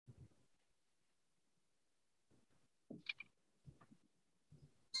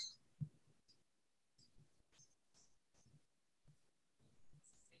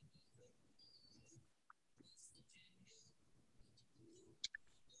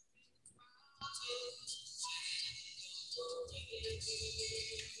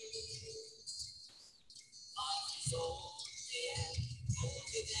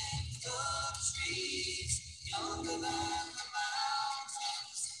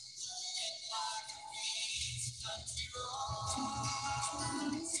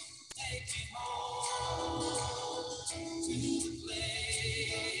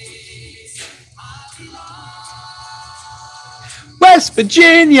West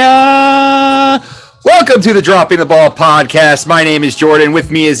Virginia. Welcome to the Dropping the Ball podcast. My name is Jordan.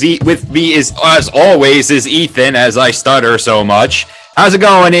 With me is as always is Ethan. As I stutter so much. How's it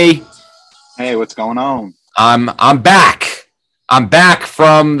going, E? Hey, what's going on? I'm back. I'm back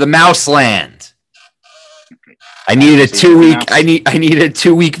from the mouse land. I needed a 2 week. I needed a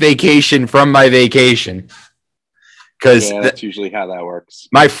 2 week vacation from my vacation. Because that's usually how that works.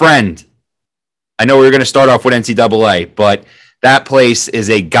 My friend, I know we were going to start off with NCAA, but that place is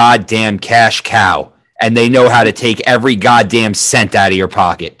a goddamn cash cow, and they know how to take every goddamn cent out of your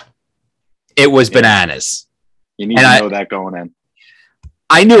pocket. It was bananas. You need to know that going in.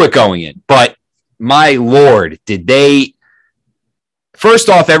 I knew it going in, but my Lord, did they... First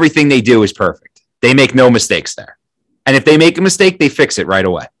off, everything they do is perfect. They make no mistakes there. And if they make a mistake, they fix it right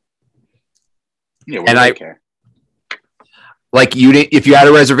away. Yeah, we don't care. Like if you had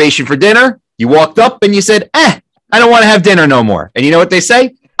a reservation for dinner, you walked up and you said, I don't want to have dinner no more. And you know what they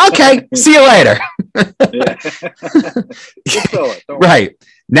say? Okay, see you later. Right.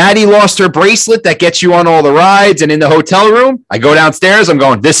 Natty lost her bracelet that gets you on all the rides and in the hotel room. I go downstairs. I'm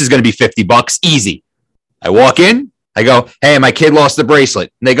going, this is going to be $50 easy. I walk in. I go, hey, my kid lost the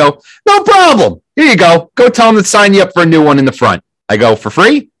bracelet. And they go, no problem. Here you go. Go tell them to sign you up for a new one in the front. I go, for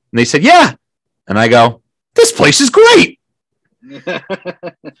free? And they said, yeah. And I go, this place is great.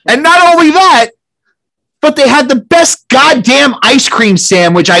 And not only that, but they had the best goddamn ice cream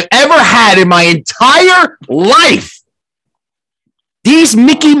sandwich I've ever had in my entire life. These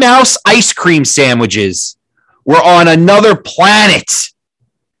Mickey Mouse ice cream sandwiches were on another planet.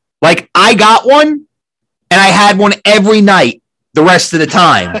 Like, I got one, and I had one every night the rest of the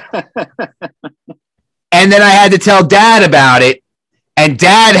time. And then I had to tell Dad about it, and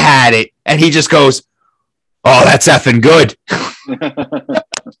Dad had it, and he just goes, oh, that's effing good.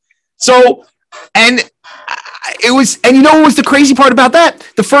 So, and it was, and you know what was the crazy part about that?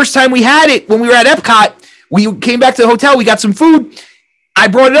 The first time we had it, when we were at Epcot, we came back to the hotel, we got some food. I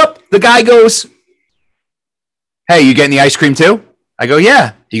brought it up. The guy goes, hey, you getting the ice cream too? I go,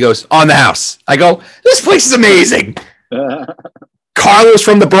 yeah. He goes, on the house. I go, this place is amazing. Carlos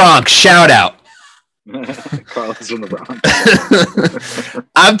from the Bronx, shout out. Carlos from the Bronx.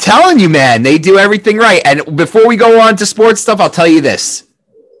 I'm telling you, man, they do everything right. And before we go on to sports stuff, I'll tell you this.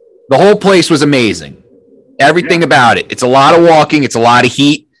 The whole place was amazing. Everything about it. It's a lot of walking. It's a lot of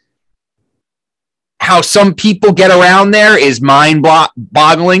heat. How some people get around there is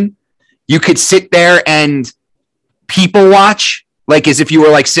mind-boggling. You could sit there and people watch, like as if you were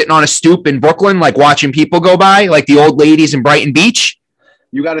like sitting on a stoop in Brooklyn, like watching people go by, like the old ladies in Brighton Beach.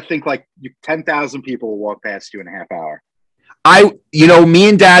 You got to think like 10,000 people will walk past you in a half hour. Me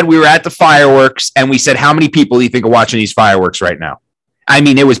and Dad, we were at the fireworks, and we said, how many people do you think are watching these fireworks right now? I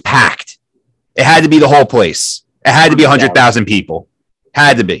mean, it was packed. It had to be the whole place. It had to be 100,000 people.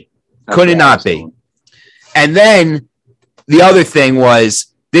 Had to be. Couldn't not be. And then the other thing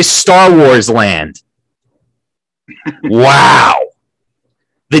was this Star Wars land. Wow.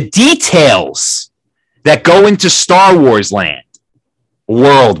 The details that go into Star Wars land,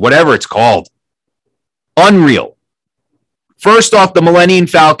 world, whatever it's called. Unreal. First off, the Millennium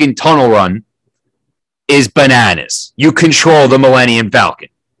Falcon tunnel run is bananas. You control the Millennium Falcon.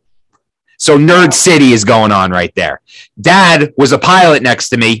 So Nerd City is going on right there. Dad was a pilot next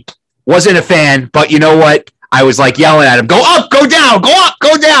to me. Wasn't a fan, but you know what? I was like yelling at him, go up, go down, go up,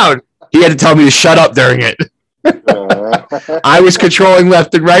 go down. He had to tell me to shut up during it. I was controlling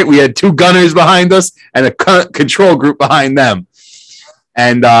left and right. We had two gunners behind us and a control group behind them.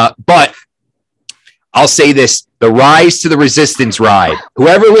 And but I'll say this, the Rise to the Resistance ride.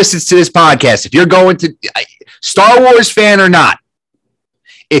 Whoever listens to this podcast, if you're going to Star Wars fan or not,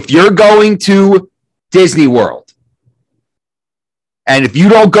 if you're going to Disney World, and if you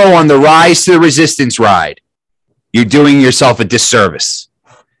don't go on the Rise to the Resistance ride, you're doing yourself a disservice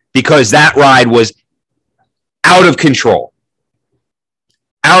because that ride was out of control.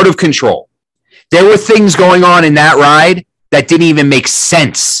 Out of control. There were things going on in that ride that didn't even make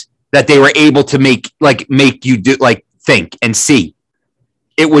sense that they were able to make you do think and see.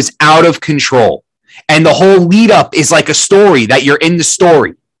 It was out of control. And the whole lead up is like a story that you're in the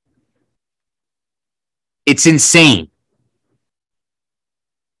story. It's insane.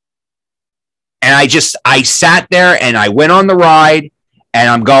 And I sat there and I went on the ride and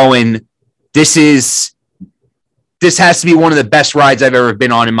I'm going, this has to be one of the best rides I've ever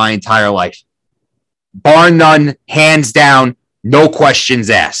been on in my entire life. Bar none, hands down, no questions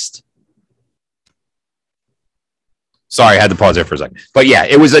asked. Sorry, I had to pause there for a second. But yeah,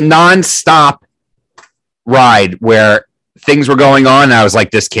 it was a nonstop ride where things were going on. And I was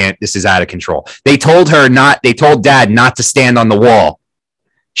like, this is out of control. They told Dad not to stand on the wall.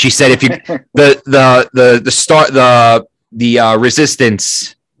 She said, if you, the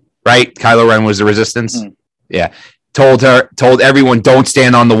resistance, right? Kylo Ren was the resistance. Mm-hmm. Yeah. Told everyone, don't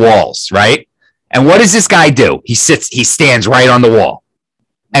stand on the walls. Right. And what does this guy do? He stands right on the wall.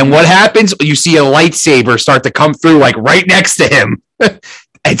 And what happens? You see a lightsaber start to come through like right next to him. I'm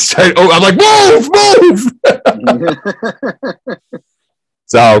like, move.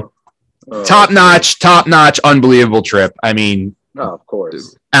 So top notch, unbelievable trip. I mean, of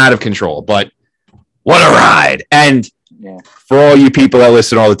course, out of control, but what a ride. And for all you people that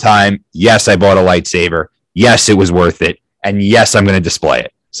listen all the time, yes, I bought a lightsaber. Yes, it was worth it. And yes, I'm going to display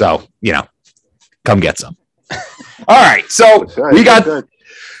it. So, come get some. All right. So we got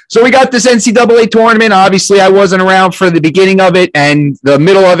this NCAA tournament. Obviously, I wasn't around for the beginning of it and the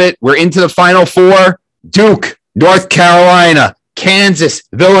middle of it. We're into the Final Four. Duke, North Carolina, Kansas,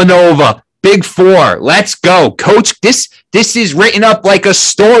 Villanova, Big Four. Let's go. Coach, this is written up like a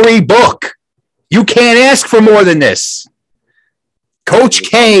storybook. You can't ask for more than this. Coach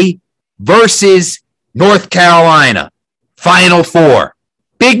K versus North Carolina. Final Four.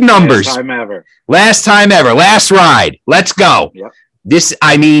 Big numbers. Last time ever. Last ride. Let's go. Yep.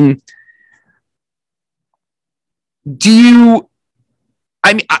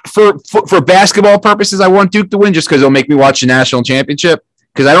 For basketball purposes, I want Duke to win just because it'll make me watch the national championship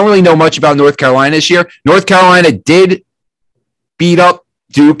because I don't really know much about North Carolina this year. North Carolina did beat up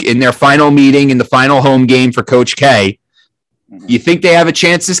Duke in their final meeting in the final home game for Coach K. Mm-hmm. You think they have a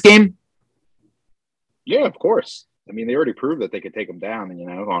chance this game? Yeah, of course. I mean, they already proved that they could take them down,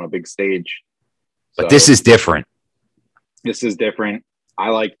 on a big stage. But this is different. This is different. I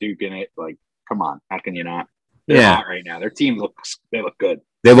like Duke in it. Like, come on, how can you not? They're hot right now. Their team look good.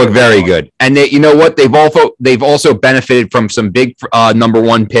 They look very good. And you know what? They've also benefited from some big number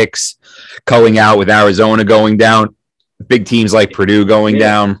one picks going out with Arizona going down, big teams like Purdue going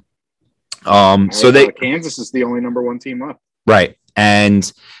down. Kansas is the only number one team left. Right.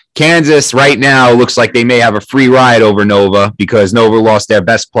 And Kansas right now looks like they may have a free ride over Nova because Nova lost their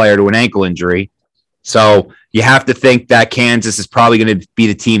best player to an ankle injury. So you have to think that Kansas is probably going to be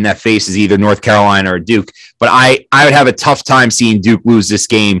the team that faces either North Carolina or Duke. But I would have a tough time seeing Duke lose this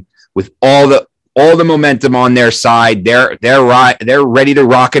game with all the momentum on their side. They're ready to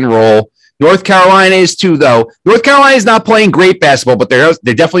rock and roll. North Carolina is too, though. North Carolina is not playing great basketball, but they're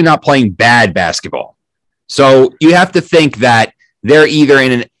definitely not playing bad basketball. So you have to think that they're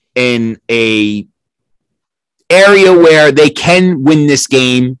either in a area where they can win this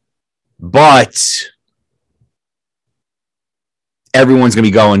game, but everyone's going to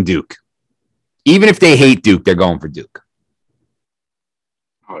be going Duke. Even if they hate Duke, they're going for Duke.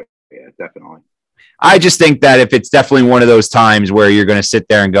 Oh, yeah, definitely. I just think that if it's definitely one of those times where you're going to sit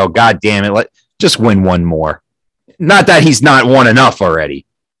there and go, God damn it, let's just win one more. Not that he's not won enough already.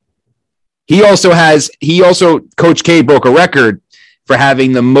 Coach K broke a record for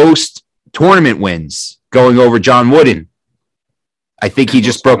having the most tournament wins going over John Wooden. I think he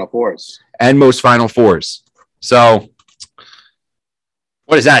just broke Final Fours. And most Final Fours. So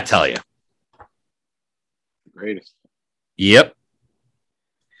what does that tell you? The greatest. Yep.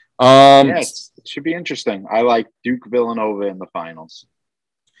 It should be interesting. I like Duke Villanova in the finals.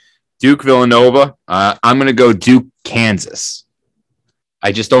 Duke Villanova. I'm going to go Duke Kansas.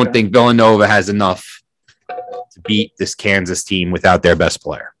 I just don't think Villanova has enough to beat this Kansas team without their best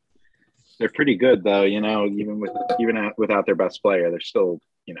player. They're pretty good, though. Even without their best player, they're still,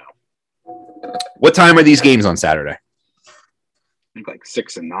 What time are these games on Saturday? I think like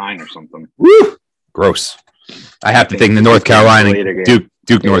 6 and 9 or something. Woo! Gross. I have to think the North Carolina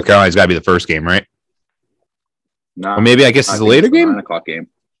Duke North Carolina's got to be the first game, right? No, or maybe I guess it's a later game. 9:00 game.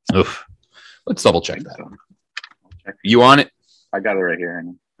 Oof. Let's double check that. You on it? I got it right here.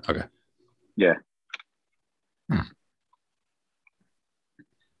 Okay. Yeah.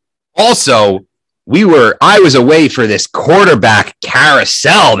 Also, I was away for this quarterback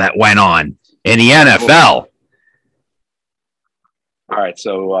carousel that went on in the NFL. All right,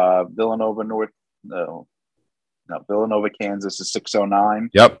 so Villanova, Kansas is 6:09.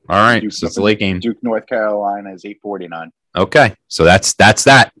 Yep. All right. So it's a late game. Duke, North Carolina is 8:49. Okay. So that's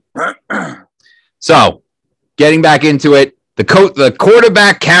that. So getting back into it, the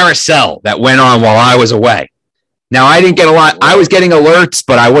quarterback carousel that went on while I was away. Now, I didn't get a lot. I was getting alerts,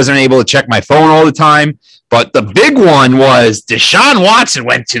 but I wasn't able to check my phone all the time. But the big one was Deshaun Watson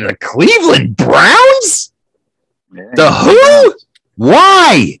went to the Cleveland Browns? Yeah, the who?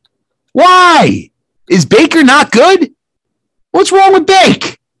 Why? Why? Is Baker not good? What's wrong with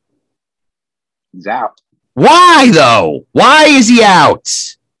Bake? He's out. Why, though? Why is he out?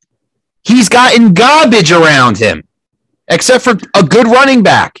 He's gotten garbage around him, except for a good running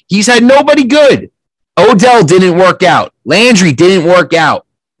back. He's had nobody good. Odell didn't work out. Landry didn't work out.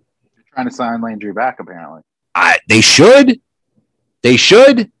 They're trying to sign Landry back, apparently. They should. They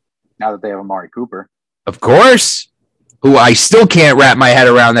should. Now that they have Amari Cooper. Of course. Who I still can't wrap my head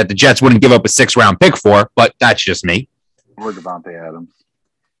around that the Jets wouldn't give up a 6th-round pick for, but that's just me. Or Devontae Adams.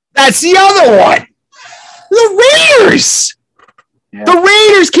 That's the other one. The Raiders. Yeah. The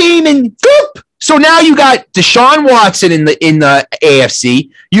Raiders came and boop. So now you got Deshaun Watson in the AFC.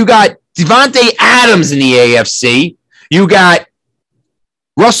 You got Devontae Adams in the AFC. You got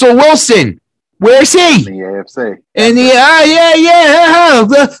Russell Wilson. Where's he? In the AFC. In the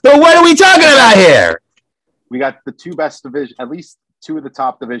what are we talking about here? We got the 2 best divisions. At least 2 of the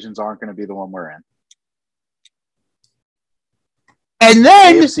top divisions aren't going to be the one we're in. And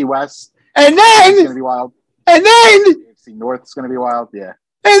then AFC West. And then it's going to be wild. And then AFC North is going to be wild. Yeah.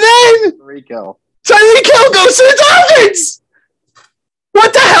 And then Tyreek Hill goes to the Dolphins.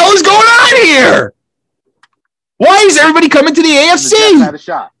 What the hell is going on here? Why is everybody coming to the AFC? And the Jets had a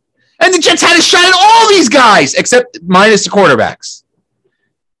shot. And the Jets had a shot at all these guys, except minus the quarterbacks.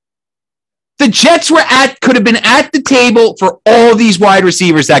 The Jets could have been at the table for all these wide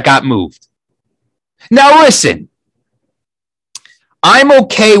receivers that got moved. Now listen, I'm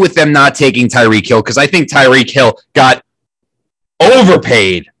okay with them not taking Tyreek Hill because I think Tyreek Hill got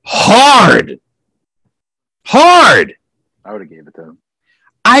overpaid hard. I would have gave it to him.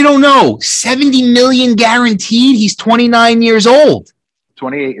 I don't know. $70 million guaranteed. He's 29 years old.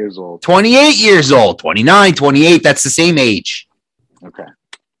 28 years old. 28 years old. 29, 28. That's the same age. Okay.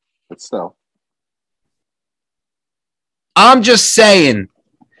 But still. I'm just saying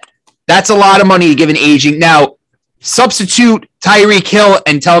that's a lot of money to give an aging. Now, substitute Tyreek Hill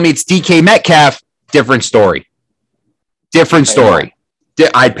and tell me it's DK Metcalf. Different story. Different story.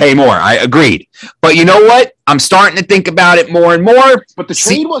 I'd pay more. I agreed. But you know what? I'm starting to think about it more and more. But the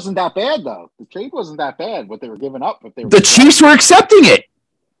trade wasn't that bad, though. The trade wasn't that bad, what they were giving up. The Chiefs were accepting it.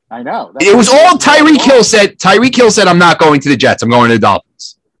 I know. It was all Tyreek Hill said. Tyreek Hill said, I'm not going to the Jets. I'm going to the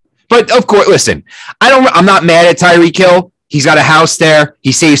Dolphins. But, of course, listen, I'm not mad at Tyreek Hill. He's got a house there.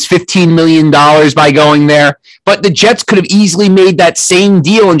 He saves $15 million by going there. But the Jets could have easily made that same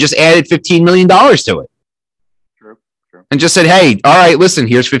deal and just added $15 million to it. True. And just said, hey, all right, listen,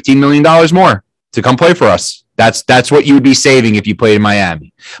 here's $15 million more to come play for us. That's what you would be saving if you played in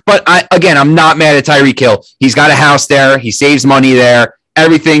Miami. But, I'm not mad at Tyreek Hill. He's got a house there. He saves money there.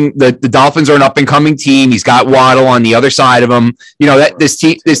 Everything. The Dolphins are an up-and-coming team. He's got Waddle on the other side of him. You know, that this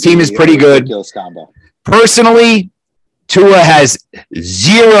team is pretty good. Personally, Tua has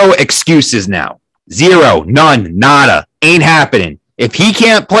zero excuses now. Zero, none, nada. Ain't happening. If he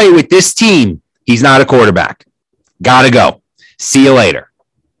can't play with this team, he's not a quarterback. Gotta go. See you later.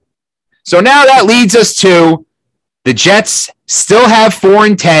 So now that leads us to the Jets still have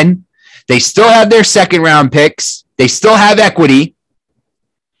 4-10. They still have their 2nd-round picks. They still have equity.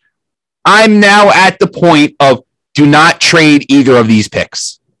 I'm now at the point of do not trade either of these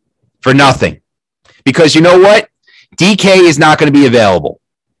picks for nothing. Because you know what? DK is not going to be available.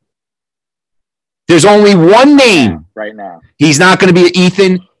 There's only one name right now. He's not going to be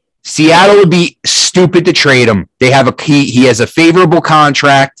Ethan. Seattle would be stupid to trade him. They have he has a favorable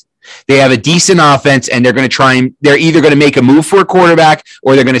contract. They have a decent offense, and they're going to they're either going to make a move for a quarterback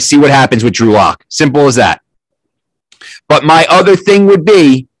or they're going to see what happens with Drew Lock. Simple as that. But my other thing would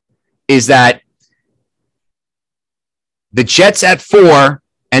be is that the Jets at 4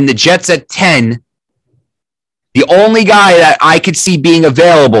 and the Jets at 10, the only guy that I could see being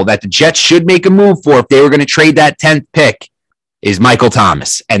available that the Jets should make a move for if they were going to trade that 10th pick is Michael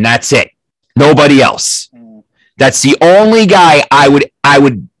Thomas, and that's it. Nobody else. That's the only guy I would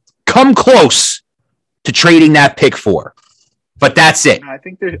come close to trading that pick for. But that's it. I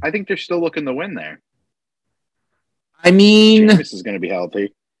think they're still looking to win there. I mean, Jameis is going to be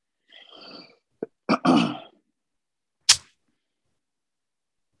healthy. I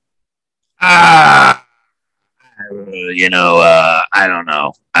don't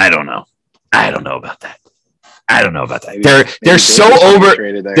know. I don't know about that. They're so over.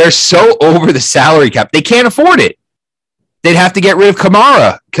 They're so over the salary cap. They can't afford it. They'd have to get rid of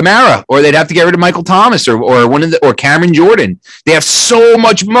Kamara, or they'd have to get rid of Michael Thomas, or Cameron Jordan. They have so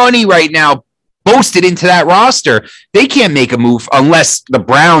much money right now boasted into that roster. They can't make a move unless the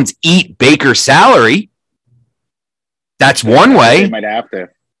Browns eat Baker's salary. That's one way. They might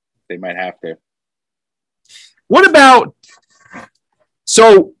have to. What about?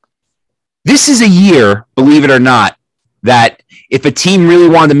 So this is a year, believe it or not, that if a team really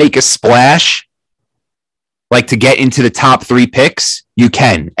wanted to make a splash, like to get into the top 3 picks, you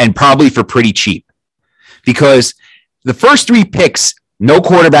can, and probably for pretty cheap. Because the first 3 picks, no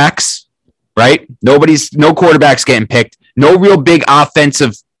quarterbacks, right? No quarterbacks getting picked. No real big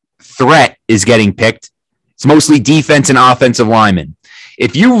offensive threat is getting picked. It's mostly defense and offensive linemen.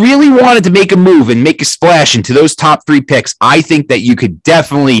 If you really wanted to make a move and make a splash into those top 3 picks, I think that you could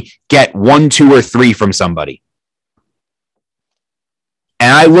definitely get 1, 2, or 3 from somebody.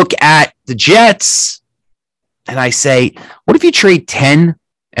 And I look at the Jets and I say, what if you trade 10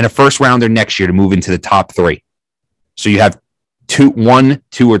 and a first rounder next year to move into the top 3? So you have 1,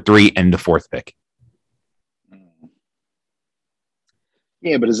 2, or 3 and the 4th pick.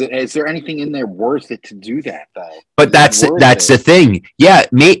 Yeah, but is there anything in there worth it to do that though? But that's the thing. Yeah,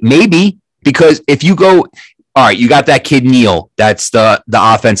 maybe, because if you go, all right, you got that kid Neal, that's the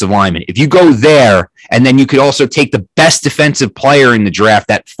offensive lineman. If you go there, and then you could also take the best defensive player in the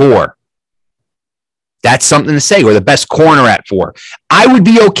draft at 4. That's something to say, or the best corner at 4. I would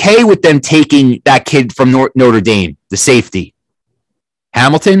be okay with them taking that kid from Notre Dame, the safety,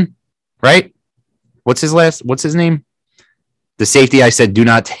 Hamilton, right? What's his name? The safety I said do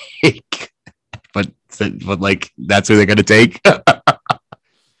not take, but like that's who they're going to take. I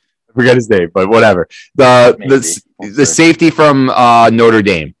forget his name, but whatever. The safety from Notre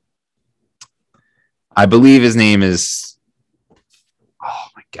Dame. I believe his name is, oh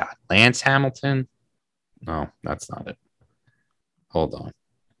my God, Lance Hamilton. No, that's not it. Hold on.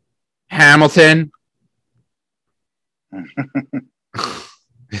 Hamilton.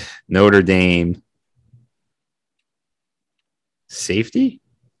 Notre Dame. Safety?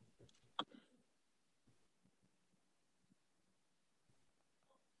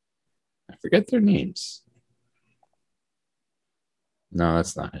 I forget their names. No,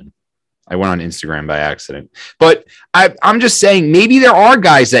 that's not him. I went on Instagram by accident. But I'm just saying, maybe there are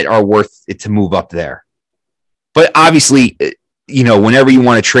guys that are worth it to move up there. But obviously, whenever you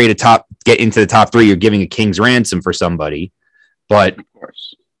want to get into the top 3, you're giving a king's ransom for somebody. But of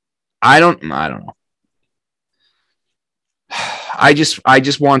course, I don't know. I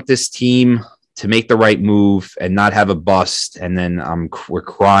just want this team to make the right move and not have a bust, and then we're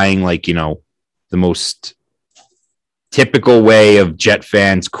crying like the most typical way of Jet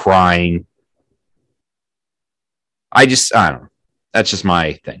fans crying. I don't know. That's just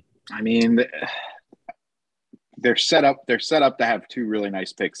my thing. I mean, they're set up to have 2 really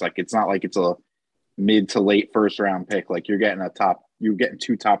nice picks. Like, it's not like it's a mid to late first round pick. Like, you're getting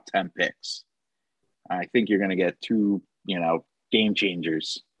 2 top 10 picks. I think you're going to get 2, game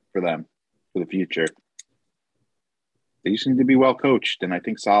changers for them for the future. They just need to be well coached, and I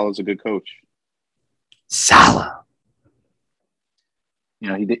think Salah's a good coach. Salah.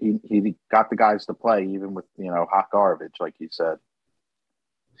 He got the guys to play even with, hot garbage, like you said.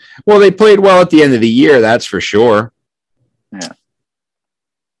 Well, they played well at the end of the year, that's for sure. Yeah.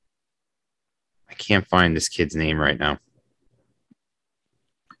 I can't find this kid's name right now.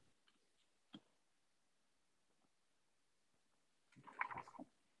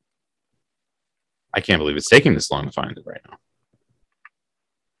 I can't believe it's taking this long to find it right now.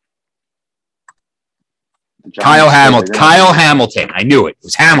 Kyle Hamilton. I knew it. It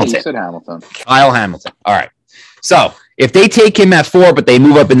was Hamilton. You said Hamilton. Kyle Hamilton. All right. So if they take him at 4, but they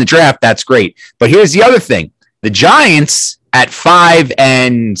move up in the draft, that's great. But here's the other thing. The Giants at 5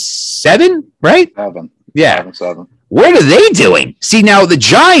 and 7, right? 7. Yeah. 5 and 7. What are they doing? See, now the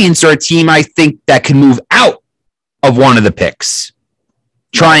Giants are a team I think that can move out of one of the picks.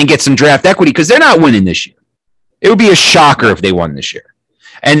 Try and get some draft equity because they're not winning this year. It would be a shocker if they won this year.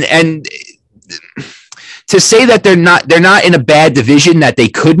 And to say that they're not in a bad division, that they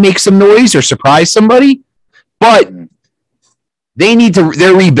could make some noise or surprise somebody, but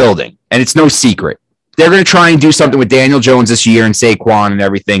they're rebuilding, and it's no secret. They're going to try and do something with Daniel Jones this year and Saquon and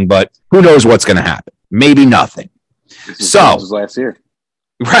everything, but who knows what's going to happen? Maybe nothing. This was last year.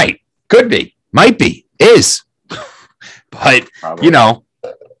 Right. Could be. Might be. Is. But, Probably.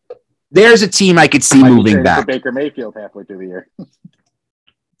 There's a team I could see moving back. Baker Mayfield halfway through the year.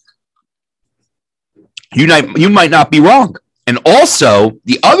 You might not be wrong. And also,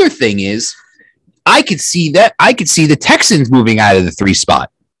 the other thing is, I could see the Texans moving out of the 3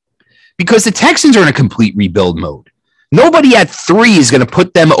 spot because the Texans are in a complete rebuild mode. Nobody at 3 is going to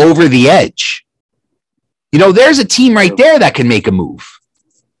put them over the edge. There's a team right there that can make a move.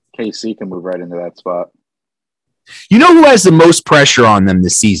 KC can move right into that spot. You know who has the most pressure on them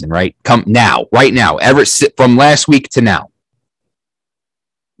this season, right? Right now, from last week to now.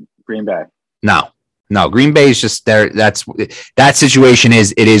 Green Bay. No, Green Bay is just there. That situation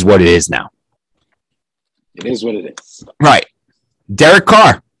is what it is now. It is what it is. Right. Derek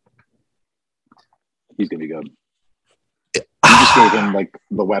Carr. He's gonna be good. You just gave him like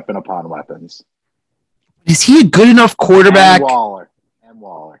the weapon upon weapons. Is he a good enough quarterback? And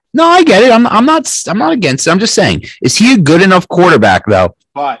Waller. No, I get it. I'm not against it. I'm just saying, is he a good enough quarterback though?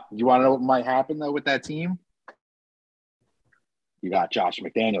 But you want to know what might happen though with that team? You got Josh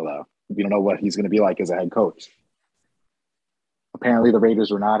McDaniel though. You don't know what he's going to be like as a head coach. Apparently, the Raiders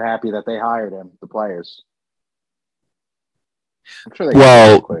were not happy that they hired him. The players. I'm sure they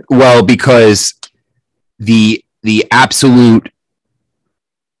well, because the absolute,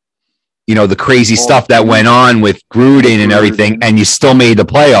 the crazy stuff that went on with Gruden and everything, and you still made the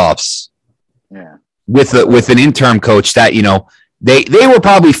playoffs. Yeah. With an interim coach that they were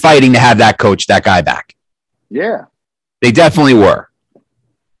probably fighting to have that guy back. Yeah. They definitely were.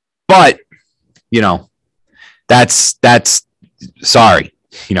 But, that's sorry.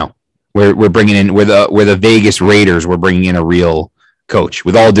 We're bringing in, we're the Vegas Raiders. We're bringing in a real coach,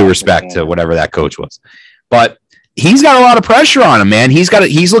 with all due respect to whatever that coach was. But he's got a lot of pressure on him, man. He's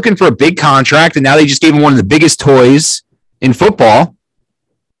looking for a big contract, and now they just gave him one of the biggest toys in football.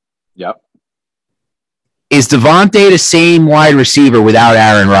 Yep. Is Devontae the same wide receiver without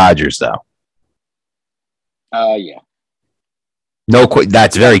Aaron Rodgers, though? Yeah. No,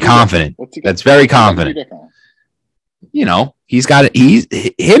 that's very confident. That's very confident. He's got it.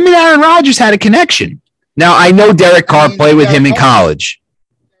 Him and Aaron Rodgers had a connection. Now I know Derek Carr played with him in college.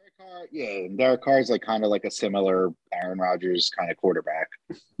 Derek Carr is like kind of like a similar Aaron Rodgers kind of quarterback.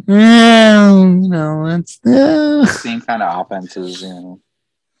 That's same kind of offenses.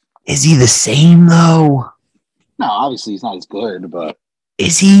 Is he the same though? No, obviously he's not as good, but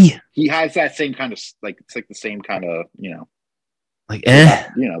is he? He has that same kind of like it's like the same kind of like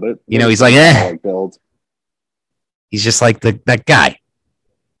he's like like build. He's just like that guy.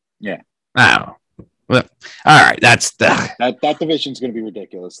 Yeah. I don't know. Well, all right, that's that division's going to be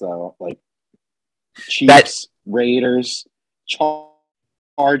ridiculous though. Like Chiefs, Raiders,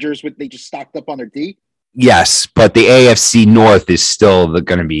 Chargers, they just stocked up on their D. Yes, but the AFC North is still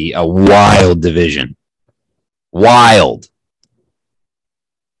going to be a wild division. Wild.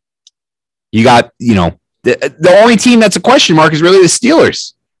 You got, the only team that's a question mark is really the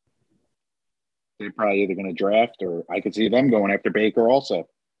Steelers. They're probably either going to draft, or I could see them going after Baker also.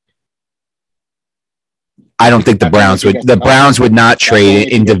 I don't think the Browns would. The Browns would not trade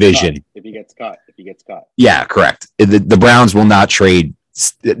in division. If he gets cut. Yeah, correct. The Browns will not trade.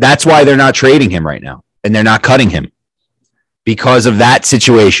 That's why they're not trading him right now, and they're not cutting him because of that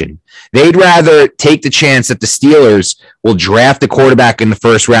situation. They'd rather take the chance that the Steelers will draft a quarterback in the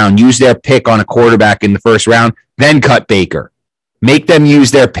first round, use their pick on a quarterback in the first round, then cut Baker. Make them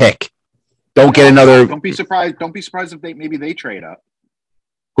use their pick. Don't get another. Don't be surprised. Don't be surprised if they trade up.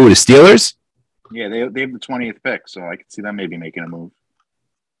 Who, the Steelers? Yeah, they have the 20th pick, so I could see them maybe making a move.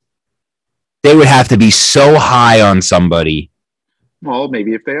 They would have to be so high on somebody. Well,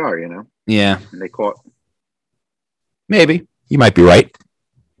 maybe if they are, Yeah. And they caught. Maybe. You might be right.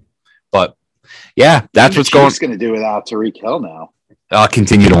 But, yeah, that's what's going on. What's going to do without Tyreek Hill now? I'll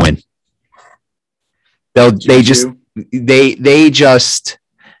continue to win. They just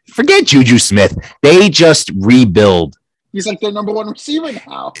forget Juju Smith. They just rebuild. He's like their number one receiver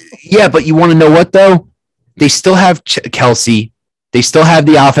now. Yeah, but you want to know what, though? They still have Kelsey. They still have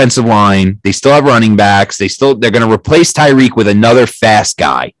the offensive line. They still have running backs. They're going to replace Tyreek with another fast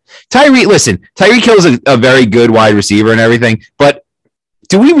guy. Tyreek Hill is a very good wide receiver and everything, but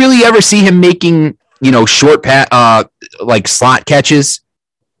do we really ever see him making, short like slot catches?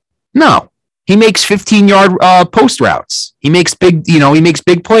 No. He makes 15-yard post routes. He makes big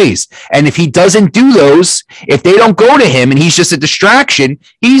plays. And if he doesn't do those, if they don't go to him and he's just a distraction,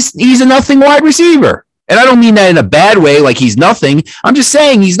 he's a nothing wide receiver. And I don't mean that in a bad way, like he's nothing. I'm just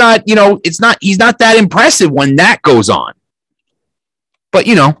saying he's not, he's not that impressive when that goes on. But,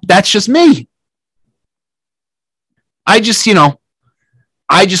 that's just me. I just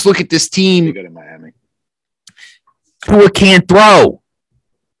look at this team. Good in Miami. Tua can't throw.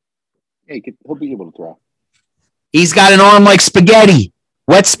 Yeah, he'll be able to throw. He's got an arm like spaghetti.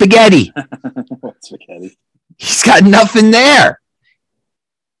 Wet spaghetti. Wet spaghetti. He's got nothing there.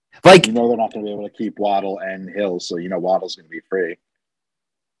 Like, they're not going to be able to keep Waddle and Hill, so Waddle's going to be free.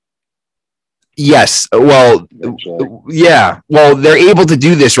 Yes. Well, yeah. Well, they're able to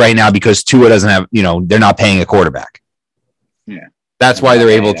do this right now because Tua doesn't have, they're not paying a quarterback. Yeah. That's why they're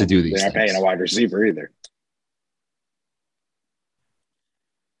able to do these things. They're not paying a wide receiver either.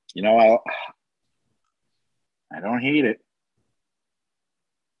 I don't hate it.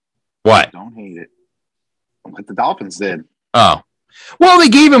 What? I don't hate it. What the Dolphins did. Oh. Well, they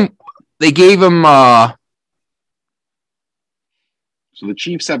gave him So the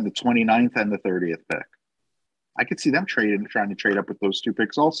Chiefs have the 29th and the 30th pick. I could see them trying to trade up with those 2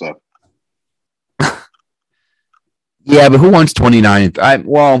 picks also. Yeah, but who wants 29?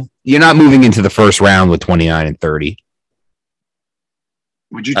 Well, you're not moving into the first round with 29 and 30.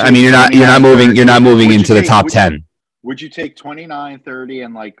 Would you? I mean, you're not moving into the top 10. Would you take 29, 30,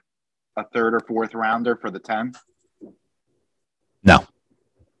 and like a third or fourth rounder for the 10? No.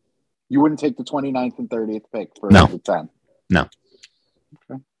 You wouldn't take the 29th and 30th pick for the 10? No.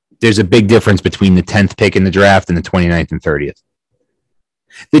 Okay. There's a big difference between the 10th pick in the draft and the 29th and 30th.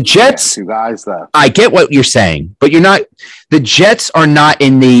 The Jets, 2 guys though. I get what you're saying, but the Jets are not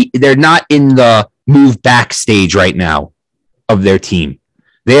they're not in the move back stage right now of their team.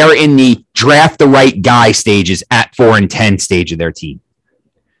 They are in the draft the right guy stages at 4 and 10 stage of their team.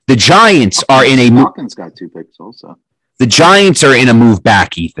 The Giants are in a Falcons got 2 picks also. The Giants are in a move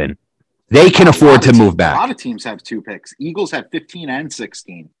back, Ethan. They can afford to move back. A lot of teams have 2 picks. Eagles have 15 and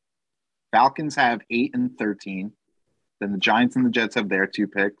 16. Falcons have 8 and 13. Then the Giants and the Jets have their 2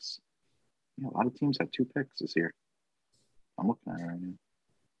 picks. Yeah, a lot of teams have 2 picks this year. I'm looking at it right now.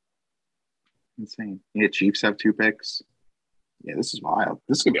 Insane. Yeah, Chiefs have 2 picks. Yeah, this is wild.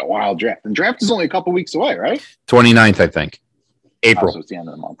 This is going to be a wild draft. And draft is only a couple weeks away, right? 29th, I think. April. So it's the end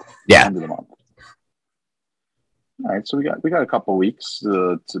of the month. Yeah. End of the month. All right, so we got a couple weeks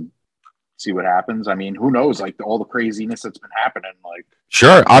to see what happens. I mean, who knows? Like all the craziness that's been happening. Like,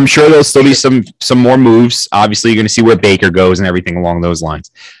 sure, I'm sure there'll still be some more moves. Obviously, you're going to see where Baker goes and everything along those lines.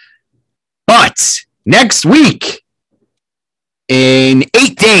 But next week, in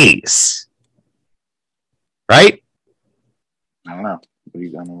 8 days, right? I don't know. What are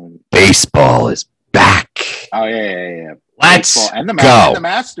you done with? Baseball is back. Oh yeah. Let's Baseball. And the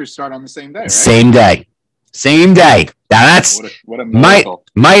Masters start on the same day, right? Same day. Now that's what a miracle.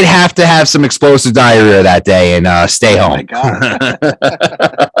 Might have to have some explosive diarrhea that day and stay home. My God.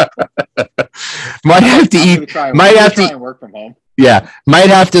 Might have to eat. Might have to work from home. Yeah, might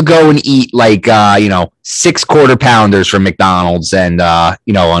have to go and eat like 6 quarter pounders from McDonald's and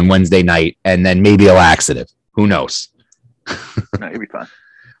on Wednesday night, and then maybe a laxative. Who knows? No, it'll be fun.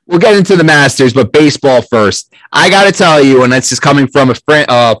 We'll get into the Masters, but baseball first. I got to tell you, and this is coming from a friend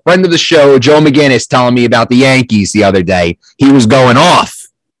of the show, Joe McGinnis, telling me about the Yankees the other day. He was going off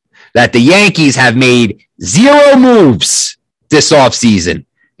that the Yankees have made 0 moves this offseason.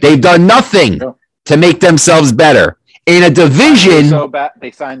 They've done nothing to make themselves better. In a division.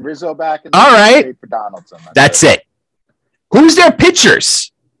 They signed Rizzo back. And all right. For Donaldson. That's it. Who's their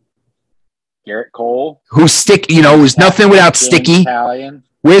pitchers? Garrett Cole. Who's who's nothing without Sticky. Italian.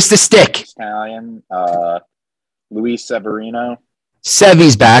 Where's the stick? Italian. Luis Severino.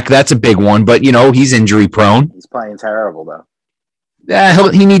 Sevy's back. That's a big one, but he's injury prone. He's playing terrible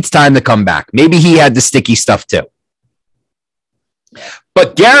though. He needs time to come back. Maybe he had the sticky stuff too.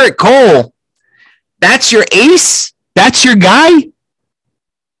 But Garrett Cole, that's your ace? That's your guy?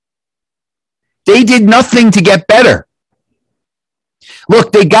 They did nothing to get better.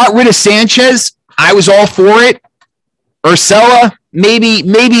 Look, they got rid of Sanchez. I was all for it. Urshela, maybe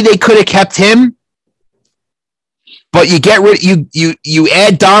they could have kept him. But you get rid you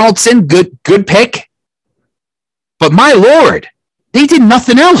add Donaldson, good pick. But my Lord, they did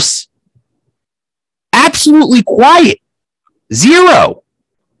nothing else. Absolutely quiet. 0.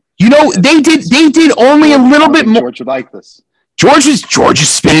 They did only a little bit more. George would like this. George is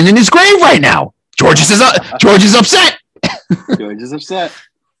spinning in his grave right now. George is upset. George is upset.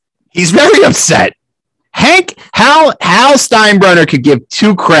 He's very upset. Hal Steinbrenner could give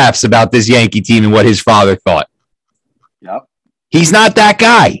 2 craps about this Yankee team and what his father thought. Yep. He's not that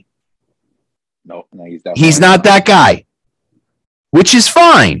guy. No, he's not that guy, which is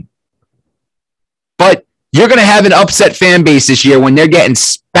fine. But you're going to have an upset fan base this year when they're getting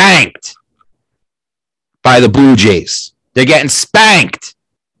spanked by the Blue Jays. They're getting spanked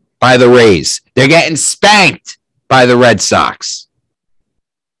by the Rays. They're getting spanked by the Red Sox.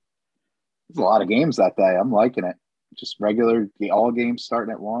 There's a lot of games that day. I'm liking it. Just regular, all games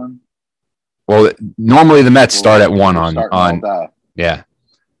starting at 1. Well, normally the Mets start at 1 on yeah.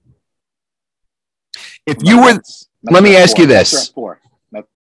 If you were, let me ask you this. 4.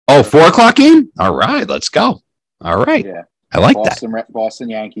 4:00 game? All right, let's go. All right. Yeah. I like that. Boston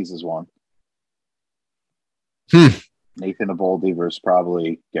Yankees is 1. Nathan Eovaldi versus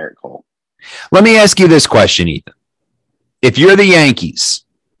probably Garrett Cole. Let me ask you this question, Ethan. If you're the Yankees,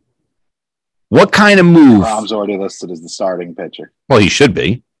 what kind of move? Rom's already listed as the starting pitcher. Well, he should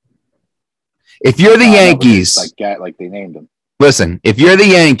be. If you're the Yankees, like they named him. Listen, if you're the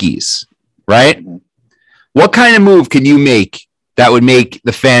Yankees, right? Mm-hmm. What kind of move can you make that would make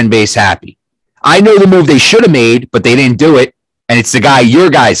the fan base happy? I know the move they should have made, but they didn't do it, and it's the guy your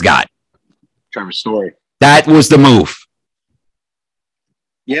guys got. Trevor Story. That was the move.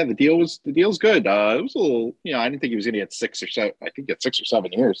 Yeah, the deal's good. It was a little, I didn't think he was going to get 6 or 7. I think he got 6 or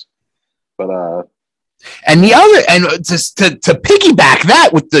 7 years. But and the other, and just to piggyback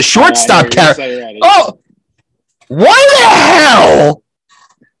that with the shortstop character. Oh, why the hell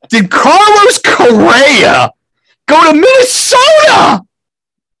did Carlos Correa go to Minnesota?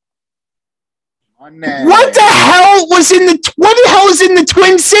 What the hell is in the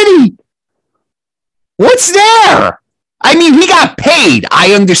Twin City? What's there? I mean, he got paid.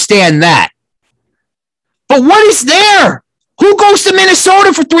 I understand that. But what is there? Who goes to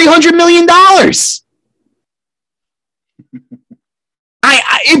Minnesota for $300 million?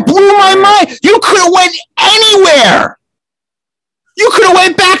 It blew my mind. You could have went anywhere. You could have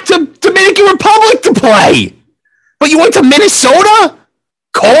went back to Dominican Republic to play. But you went to Minnesota?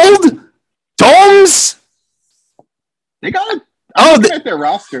 Cold? Domes? They got it. At their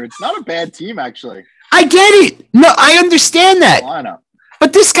roster. It's not a bad team, actually. I get it. No, I understand that. Lineup.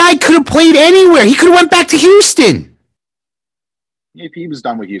 But this guy could have played anywhere. He could have went back to Houston. He was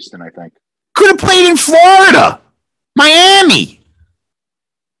done with Houston, I think. Could have played in Florida, Miami,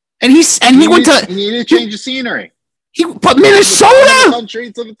 and he went to. He needed to change the scenery. But Minnesota.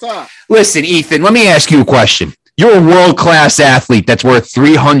 Country to the top. Listen, Ethan. Let me ask you a question. You're a world-class athlete that's worth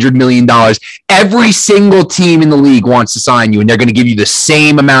 $300 million. Every single team in the league wants to sign you, and they're going to give you the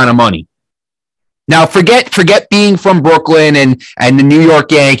same amount of money. Now, forget being from Brooklyn and the New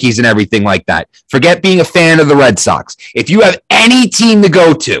York Yankees and everything like that. Forget being a fan of the Red Sox. If you have any team to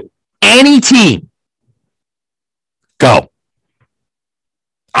go to, any team, go.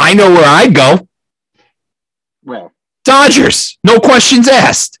 I know where I'd go. Well, Dodgers, no questions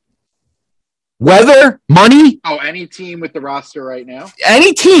asked. Weather, money. Oh, any team with the roster right now?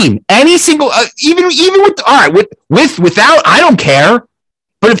 Any team, any single, even with, all right, without, I don't care.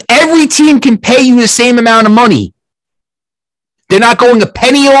 But if every team can pay you the same amount of money, they're not going a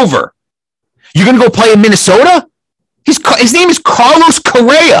penny over. You're going to go play in Minnesota? His name is Carlos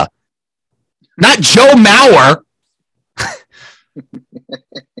Correa, not Joe Mauer.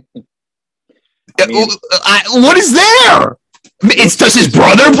 What is there? Does his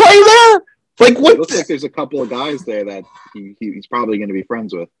brother play there? Like what? It looks like there's a couple of guys there that he's probably going to be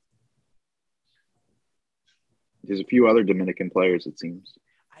friends with. There's a few other Dominican players, it seems.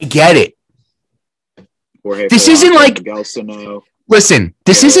 I get it. This isn't like Gelsono. Listen,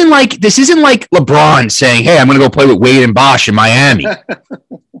 this isn't like LeBron saying, "Hey, I'm going to go play with Wade and Bosch in Miami."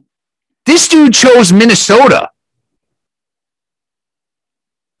 This dude chose Minnesota.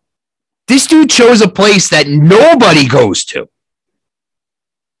 This dude chose a place that nobody goes to.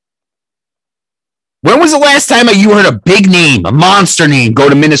 When was the last time you heard a big name, a monster name, go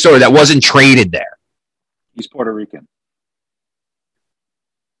to Minnesota that wasn't traded there? He's Puerto Rican.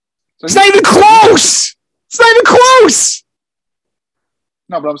 So it's not even close. It's not even close.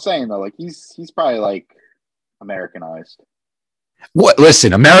 No, but I'm saying though, like he's probably like Americanized. What?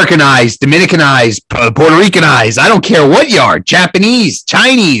 Listen, Americanized, Dominicanized, Puerto Ricanized. I don't care what you are. Japanese,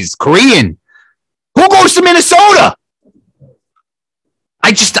 Chinese, Korean. Who goes to Minnesota?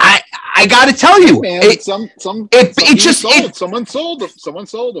 I got to tell you, man, someone sold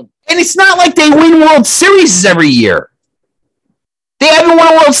them. And it's not like they win World Series every year. They haven't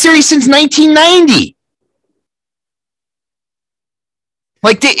won a World Series since 1990.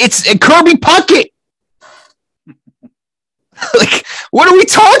 Like it's a Kirby Puckett. Like, what are we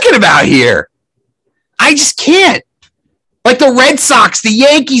talking about here? I just can't. Like the Red Sox, the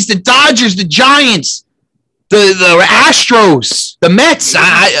Yankees, the Dodgers, the Giants, the Astros, the Mets.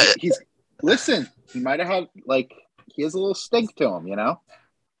 Listen, he might have had, he has a little stink to him, you know?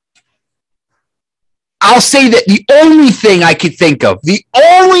 I'll say that the only thing I could think of, the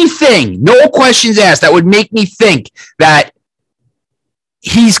only thing, no questions asked, that would make me think that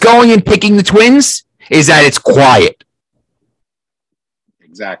he's going and picking the Twins is that it's quiet.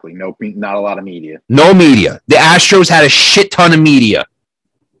 Exactly. No, not a lot of media. No media. The Astros had a shit ton of media.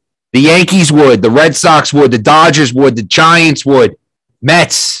 The Yankees would, the Red Sox would, the Dodgers would, the Giants would,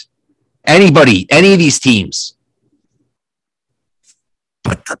 Mets, anybody, any of these teams.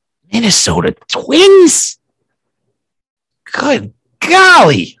 But the Minnesota Twins? Good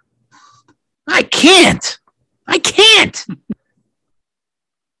golly. I can't.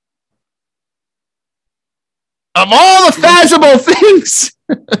 Of all the fathomable things,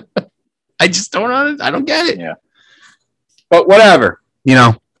 I just don't get it. Yeah. But whatever,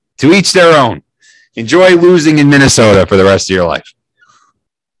 to each their own. Enjoy losing in Minnesota for the rest of your life.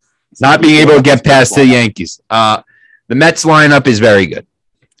 Not being able to get past the Yankees. The Mets lineup is very good.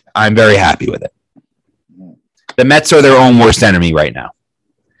 I'm very happy with it. The Mets are their own worst enemy right now.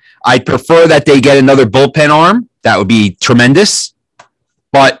 I'd prefer that they get another bullpen arm. That would be tremendous.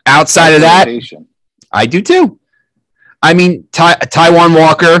 But outside of that, I do too. I mean, Taijuan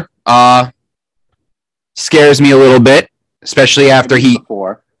Walker scares me a little bit, especially after he's the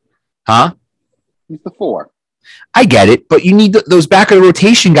 4. Huh? He's the 4. I get it, but you need those back of the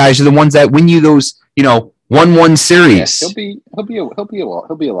rotation guys are the ones that win you those, 1-1 series. Yeah, he'll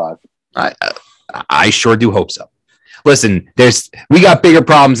be alive. I sure do hope so. Listen, we got bigger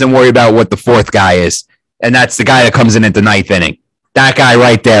problems than worry about what the 4th guy is, and that's the guy that comes in at the 9th inning. That guy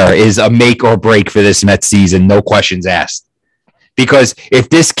right there is a make or break for this Mets season, no questions asked. Because if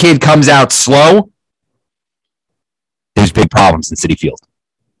this kid comes out slow, there's big problems in Citi Field.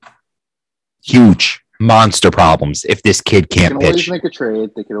 Huge, monster problems if this kid can't pitch. They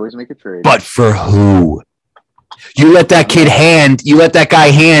can always make a trade. But for who? You let that guy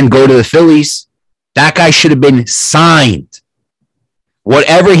Hand go to the Phillies. That guy should have been signed.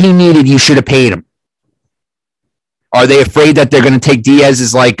 Whatever he needed, you should have paid him. Are they afraid that they're going to take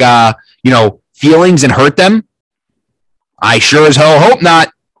Diaz's feelings and hurt them? I sure as hell hope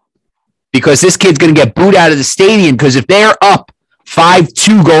not. Because this kid's going to get booed out of the stadium. Because if they're up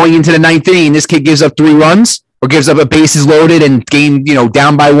 5-2 going into the 9th inning, and this kid gives up 3 runs or gives up a bases loaded and game,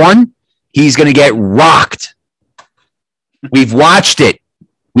 down by 1, he's going to get rocked. We've watched it.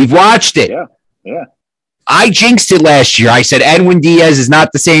 Yeah. I jinxed it last year. I said Edwin Diaz is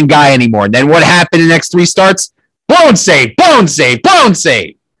not the same guy anymore. And then what happened in the next 3 starts? Blown save.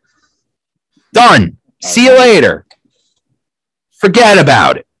 Done. See you later. Forget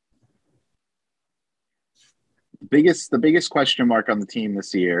about it. The biggest question mark on the team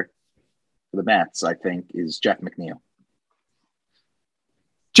this year for the Mets, I think, is Jeff McNeil.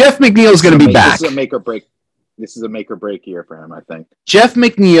 Jeff McNeil's going to be back. This is a make or break. This is a make or break year for him, I think. Jeff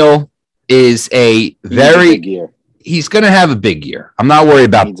McNeil is a big year. He's going to have a big year. I'm not worried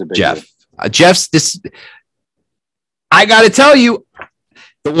about Jeff. Jeff's this. I got to tell you,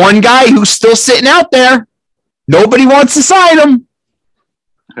 the one guy who's still sitting out there, nobody wants to sign him.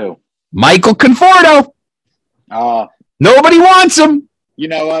 Who? Michael Conforto. Nobody wants him. You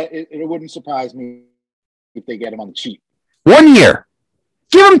know what? It wouldn't surprise me if they get him on the cheap. 1 year.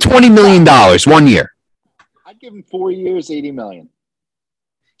 Give him $20 million 1 year. I'd give him 4 years, $80 million.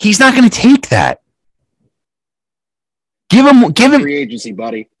 He's not going to take that. Give him free agency,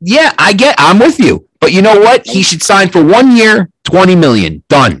 buddy. Yeah, I'm with you. But you know what? He should sign for 1 year, $20 million.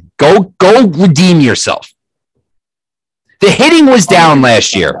 Done. Go redeem yourself. The hitting was down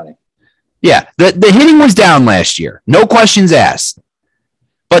last year. Yeah, the hitting was down last year. No questions asked.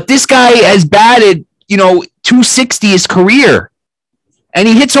 But this guy has batted, 260 his career. And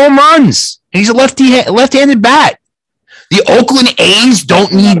he hits home runs. And he's a left-handed bat. The Oakland A's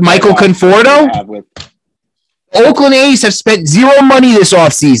don't need Michael Conforto. Oakland A's have spent zero money this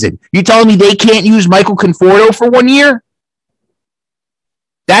offseason. You telling me they can't use Michael Conforto for 1 year?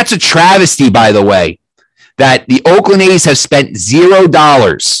 That's a travesty, by the way, that the Oakland A's have spent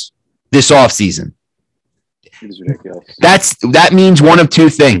 $0 this offseason. It is ridiculous. That means one of two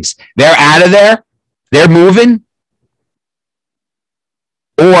things. They're out of there. They're moving.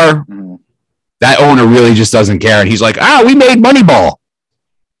 Or that owner really just doesn't care. And he's like, we made Moneyball.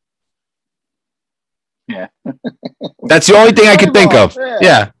 Yeah. That's the only thing I could think of.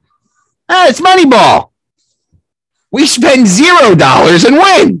 Yeah. It's Moneyball. We spend $0 and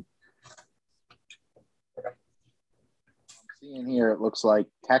win. I'm seeing here, it looks like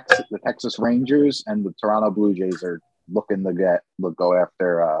the Texas Rangers and the Toronto Blue Jays are looking to go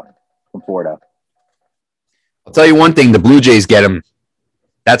after Conforto. I'll tell you one thing: the Blue Jays get him.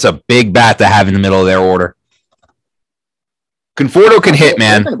 That's a big bat to have in the middle of their order. Conforto can hit,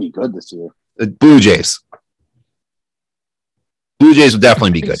 man. They're going to be good this year. The Blue Jays. Blue Jays will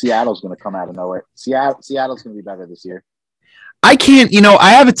definitely be good. Seattle's going to come out of nowhere. Seattle's going to be better this year. I can't, I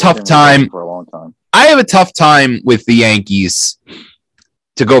have a tough time. For a long time. I have a tough time with the Yankees,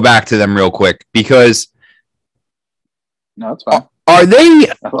 to go back to them real quick, because no, it's fine. Are they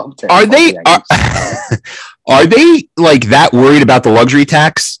like that worried about the luxury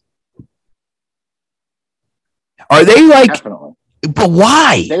tax? Are they like definitely? But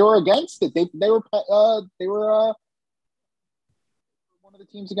why? They were against it. They were one of the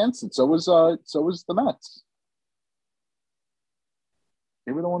teams against it. So was the Mets.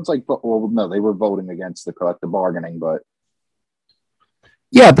 They were the ones they were voting against the collective bargaining, but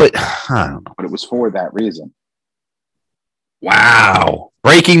yeah, but I don't know. But it was for that reason. Wow!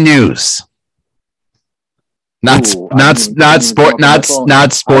 Breaking news. Not sports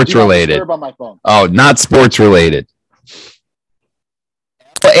related. On my phone. Oh, not sports related.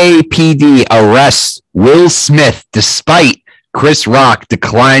 LAPD arrests Will Smith despite Chris Rock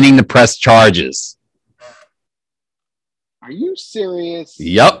declining to press charges. Are you serious?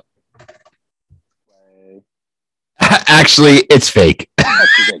 Yep. Actually, it's fake.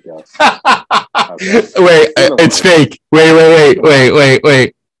 That's ridiculous. Okay. Wait, it's fake.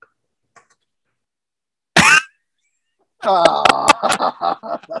 Wait.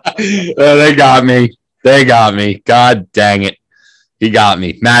 They got me. God dang it. He got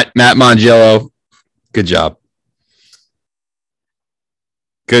me. Matt Mongillo. Good job.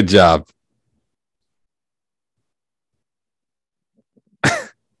 So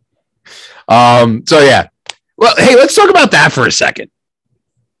yeah. Well, hey, let's talk about that for a second.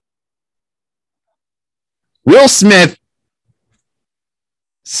 Will Smith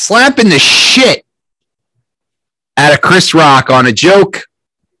slapping the shit out of Chris Rock on a joke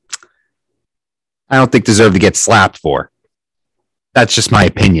I don't think deserve to get slapped for. That's just my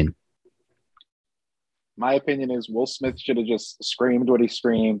opinion. My opinion is Will Smith should have just screamed what he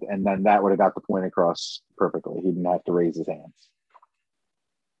screamed, and then that would have got the point across perfectly. He didn't have to raise his hands.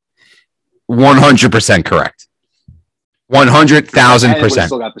 100% correct. 100,000%.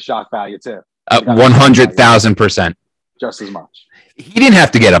 Still got the shock value too. 100,000%. Just as much. He didn't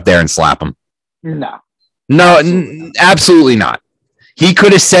have to get up there and slap him. No, absolutely not. He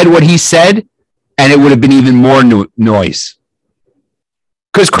could have said what he said, and it would have been even more noise.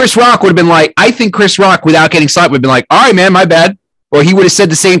 Because Chris Rock would have been like, I think Chris Rock, without getting slapped, would have been like, all right, man, my bad. Or he would have said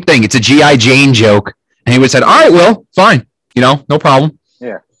the same thing. It's a G.I. Jane joke. And he would have said, all right, Will, fine. No problem.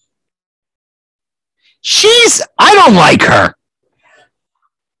 Yeah. I don't like her.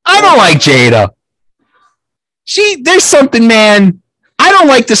 I don't like Jada. There's something, man. I don't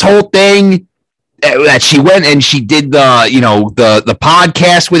like this whole thing that she went and she did the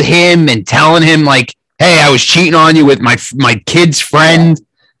podcast with him and telling him like, hey, I was cheating on you with my kid's friend.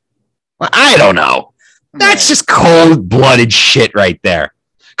 I don't know. That's just cold-blooded shit right there.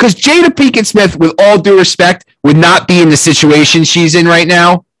 Because Jada Pinkett Smith, with all due respect, would not be in the situation she's in right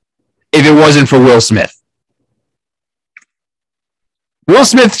now if it wasn't for Will Smith. Will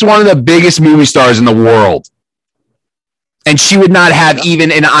Smith's one of the biggest movie stars in the world. And she would not have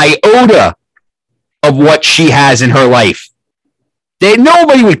even an iota of what she has in her life.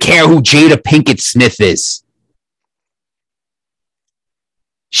 Nobody would care who Jada Pinkett Smith is.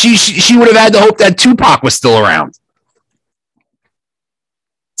 She would have had to hope that Tupac was still around.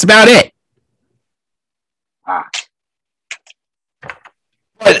 That's about it.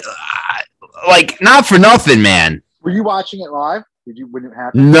 But, not for nothing, man. Were you watching it live? When it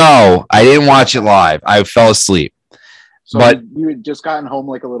happened? No, I didn't watch it live. I fell asleep. So but we had just gotten home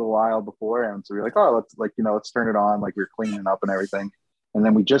like a little while before, and so we were like, oh, let's turn it on. Like we were cleaning up and everything. And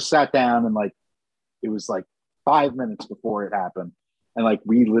then we just sat down and it was 5 minutes before it happened. And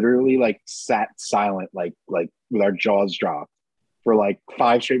we literally sat silent, with our jaws dropped for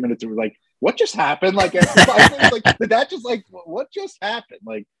 5 straight minutes. And we're like, what just happened? After 5 minutes, did that just what just happened?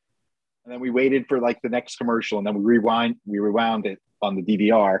 And then we waited for the next commercial, and then we rewound it on the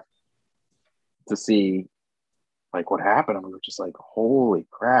DVR to see what happened. And we were just holy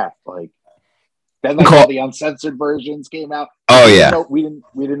crap. Then the uncensored versions came out. Oh yeah. We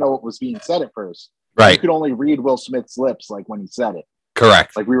didn't know what was being said at first. Right. You could only read Will Smith's lips when he said it.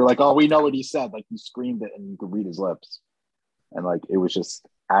 Correct. We were oh, we know what he said. He screamed it and you could read his lips. And it was just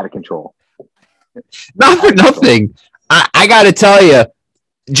out of control. Not for nothing. I gotta tell you,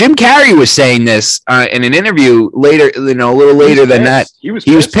 Jim Carrey was saying this in an interview later, a little later than that. He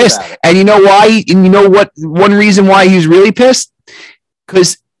was pissed. And you know why? And you know what? One reason why he was really pissed?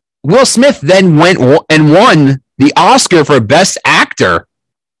 Because Will Smith then went and won the Oscar for Best Actor.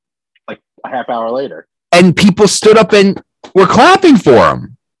 A half hour later. And people stood up and were clapping for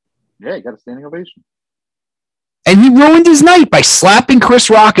him. Yeah, he got a standing ovation. And he ruined his night by slapping Chris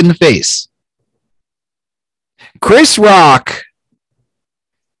Rock in the face. Chris Rock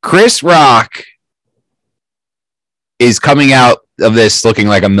is coming out of this looking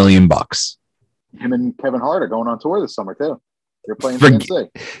like $1 million. Him and Kevin Hart are going on tour this summer too. They're playing CNC.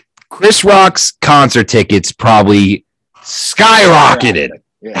 Chris Rock's concert tickets probably skyrocketed.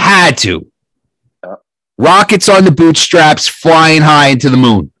 Yeah. Had to. Yeah. Rockets on the bootstraps, flying high into the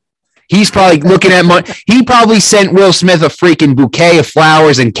moon. He's probably looking at money. He probably sent Will Smith a freaking bouquet of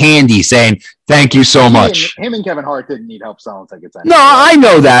flowers and candy saying, thank you so much. Him and Kevin Hart didn't need help selling tickets. No, I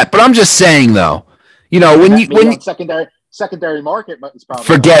know that, but I'm just saying though, when secondary market is probably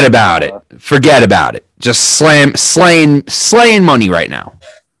forget about it. Forget about it. Just slaying money right now.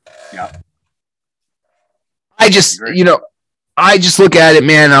 Yeah. I just look at it,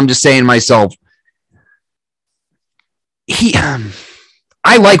 man. I'm just saying to myself,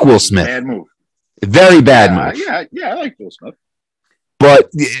 I like Will Smith. Bad move. Very bad move. Yeah, I like Will Smith.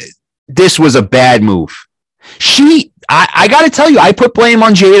 But this was a bad move. I got to tell you, I put blame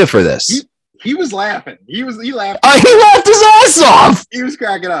on Jada for this. He was laughing. He laughed. He laughed his ass off. He was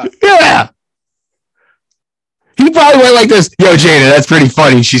cracking up. Yeah. He probably went like this. Yo, Jada, that's pretty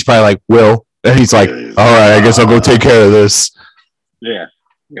funny. She's probably like, Will. And he's like, all right, I guess I'll go take care of this. Yeah.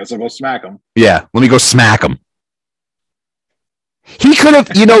 I guess I'll go smack him. Yeah. Let me go smack him. He could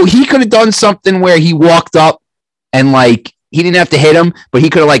have done something where he walked up and like, he didn't have to hit him, but he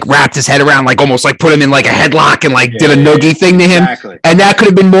could have like wrapped his head around, like almost like put him in like a headlock and like did a noogie thing to him. Exactly. And that could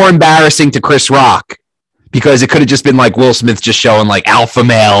have been more embarrassing to Chris Rock because it could have just been like Will Smith just showing like alpha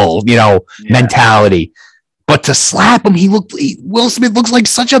male, mentality. But to slap him, Will Smith looks like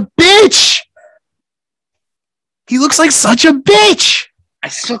such a bitch. He looks like such a bitch.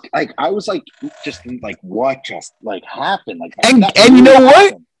 I was like, just like, what just like happened? Like, and you know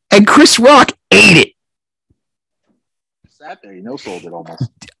what? And Chris Rock ate it. Sat there, sold it almost.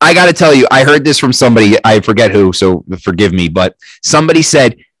 I got to tell you, I heard this from somebody. I forget who, so forgive me. But somebody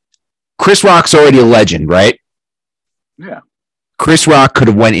said Chris Rock's already a legend, right? Yeah. Chris Rock could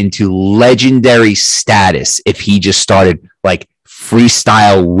have went into legendary status if he just started like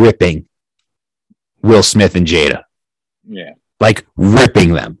freestyle ripping Will Smith and Jada. Yeah. Like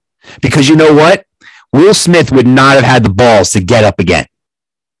ripping them. Because you know what? Will Smith would not have had the balls to get up again.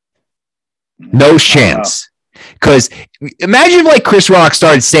 No chance. Because imagine if like Chris Rock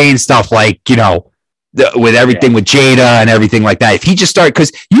started saying stuff like, with everything with Jada and everything like that. If he just started,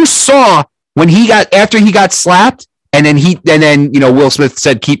 because you saw when after he got slapped, and then Will Smith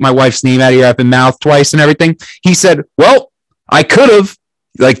said, keep my wife's name out of your effing mouth twice and everything. He said, well, I could have,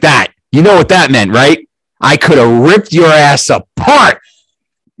 like that. You know what that meant, right? I could have ripped your ass apart.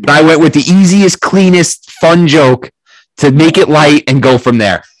 But I went with the easiest, cleanest, fun joke to make it light and go from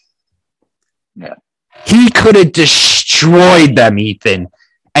there. Yeah. He could have destroyed them, Ethan.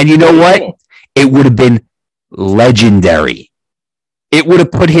 And you know what? It would have been legendary. It would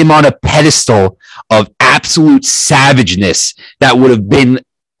have put him on a pedestal of absolute savageness that would have been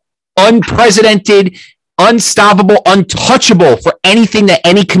unprecedented, unstoppable, untouchable for anything that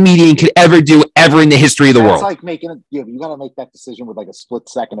any comedian could ever do ever in the history of the world. It's like you got to make that decision with like a split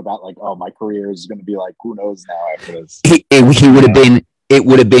second about like, oh, my career is going to be like, who knows now after this. It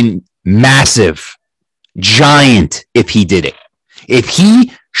would have been massive, giant if he did it. If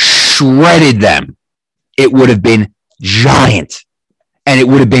he shredded them, it would have been giant. And it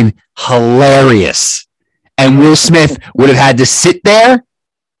would have been hilarious. And Will Smith would have had to sit there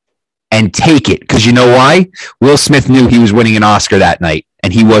and take it. Because you know why? Will Smith knew he was winning an Oscar that night.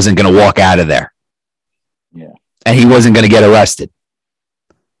 And he wasn't going to walk out of there. Yeah. And he wasn't going to get arrested.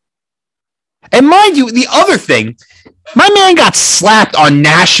 And mind you, the other thing, my man got slapped on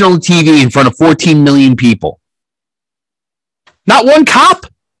national TV in front of 14 million people. Not one cop.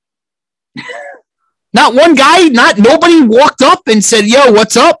 Not one guy, nobody walked up and said, yo,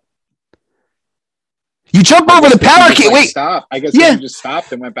 what's up? You jump over the barricade. Wait. Stop. I guess he just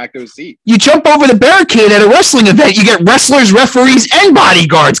stopped and went back to his seat. You jump over the barricade at a wrestling event. You get wrestlers, referees, and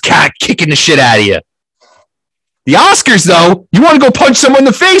bodyguards kicking the shit out of you. The Oscars, though, you want to go punch someone in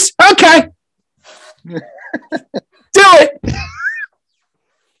the face? Okay. Do it.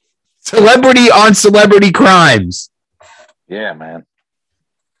 Celebrity on celebrity crimes. Yeah, man.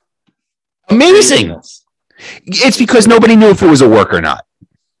 Amazing. It's because nobody knew if it was a work or not.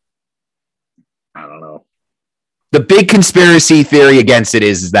 I don't know. The big conspiracy theory against it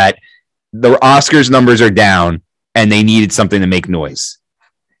is that the Oscars numbers are down and they needed something to make noise.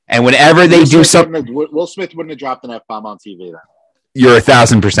 And whenever they do something... Will Smith wouldn't have dropped an F-bomb on TV then. You're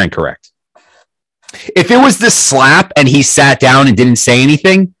 1,000% correct. If it was the slap and he sat down and didn't say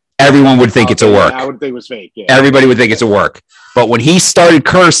anything, everyone would think it's a work. I would think it was fake. Yeah. Everybody would think it's a work. But when he started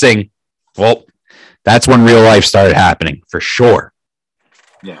cursing, well, that's when real life started happening, for sure.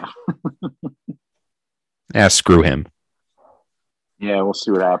 Yeah. Yeah, screw him. Yeah, we'll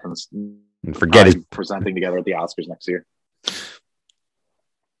see what happens. And forget it. Presenting together at the Oscars next year.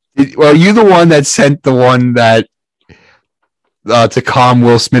 Well, you the one that sent the one that to calm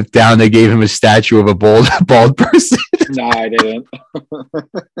Will Smith down, they gave him a statue of a bald person. No, I didn't.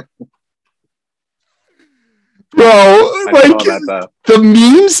 Bro, like the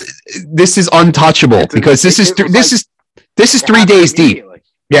memes, this is untouchable because this is 3 days deep.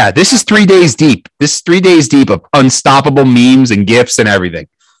 Yeah, this is 3 days deep. This is 3 days deep of unstoppable memes and GIFs and everything.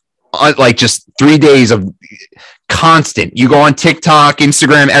 Like just 3 days of constant. You go on TikTok,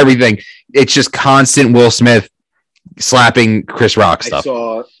 Instagram, everything. It's just constant Will Smith slapping Chris Rock stuff.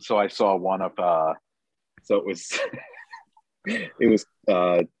 I saw one of so it was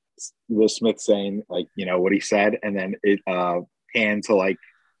Will Smith saying like, what he said, and then it panned to like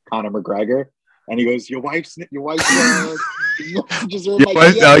Conor McGregor, and he goes, "Your wife's just your wife's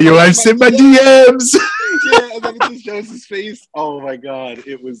in my DMs." Yeah, and then it just shows his face. Oh my god,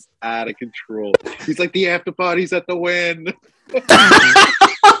 it was out of control. He's like, the after party's at the Win.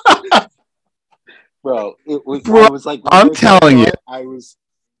 Bro, it was. Bro, I was like, I'm telling you, I was.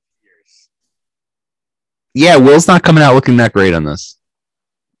 Yeah, Will's not coming out looking that great on this.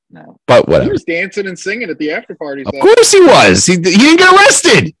 No, but whatever. He was dancing and singing at the after party. Of course he was. He didn't get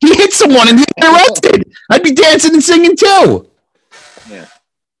arrested. He hit someone and didn't get arrested. I'd be dancing and singing too. Yeah,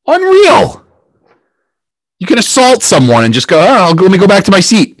 unreal. You can assault someone and just go, "Oh, let me go back to my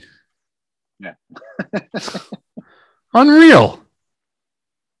seat." Yeah, unreal.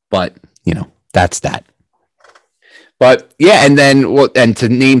 But that's that. But yeah, and then and to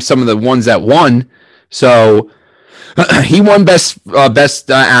name some of the ones that won. So he won best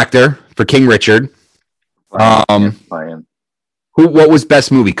actor for King Richard. What was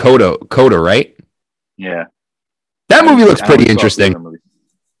best movie? Coda, right? Yeah. That movie looks pretty interesting.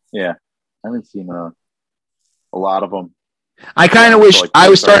 Yeah. I haven't seen a lot of them. I kind of wish I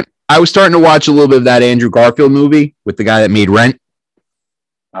was starting to watch a little bit of that Andrew Garfield movie with the guy that made Rent.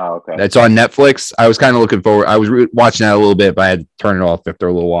 Oh, okay. That's on Netflix. I was kind of looking forward. I was watching that a little bit, but I had to turn it off after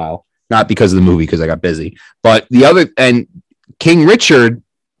a little while. Not because of the movie, because I got busy. But King Richard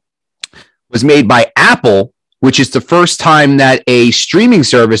was made by Apple, which is the first time that a streaming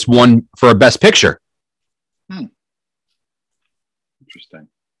service won for a Best Picture. Interesting.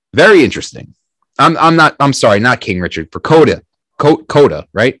 Very interesting. I'm sorry, not King Richard, for Coda. Coda,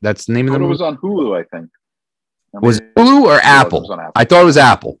 right? That's the name of the movie. It was on Hulu, I think. Was it Hulu or Apple? I thought it was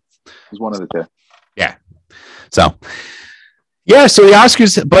Apple. It was one of the two. Yeah. So the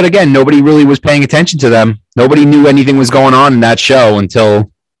Oscars, but again, nobody really was paying attention to them. Nobody knew anything was going on in that show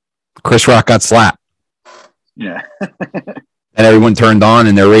until Chris Rock got slapped. Yeah. And everyone turned on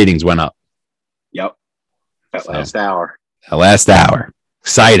and their ratings went up. Yep. Last hour. That last hour.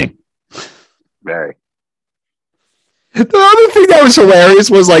 Exciting. Very. The other thing that was hilarious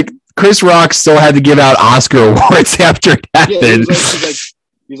was like Chris Rock still had to give out Oscar awards after it happened. Yeah,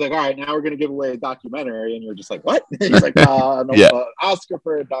 he's like, all right, now we're going to give away a documentary. And you're just like, what? He's like, Oscar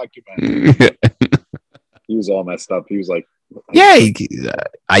for a documentary. He was all messed up. He was like, yeah,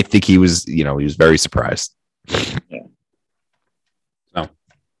 I think he was, he was very surprised. Yeah. So, what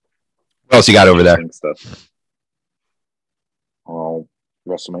else you got over there? Stuff. Well,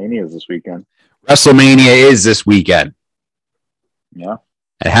 WrestleMania is this weekend. WrestleMania is this weekend. Yeah.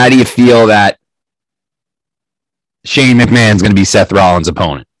 And how do you feel that Shane McMahon's going to be Seth Rollins'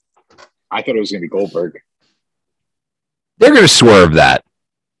 opponent? I thought it was going to be Goldberg. They're going to swerve that.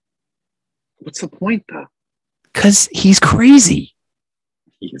 What's the point, though? Because he's crazy.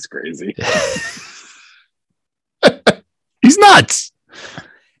 He's crazy. He's nuts.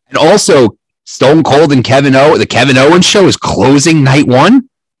 And also, Stone Cold and the Kevin Owens show is closing night one.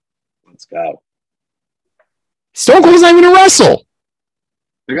 Let's go. Stone Cold's not even going to wrestle.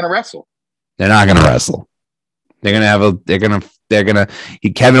 They're going to wrestle. They're not going to wrestle. They're going to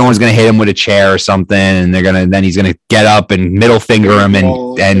Kevin Owens going to hit him with a chair or something, and then he's going to get up and middle finger him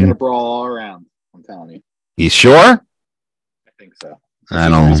and going to brawl all around. I'm telling you. You sure? I think so. I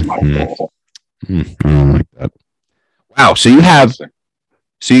don't like that. Wow. So you got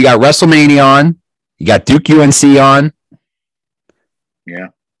WrestleMania on. You got Duke UNC on. Yeah.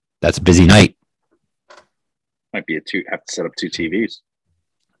 That's a busy night. Might be have to set up 2 TVs.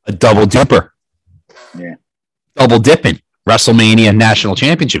 A double dipper. Yeah. Double dipping. WrestleMania National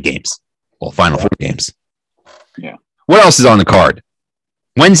Championship games. Well, Final Four games. Yeah. What else is on the card?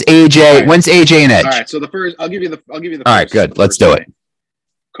 When's AJ? Right. When's AJ and Edge? All right. So I'll give you the. All right. Good. Let's do it.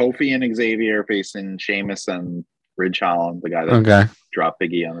 Kofi and Xavier facing Sheamus and Ridge Holland, the guy that dropped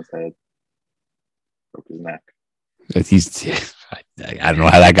Big E on his head, broke his neck. I don't know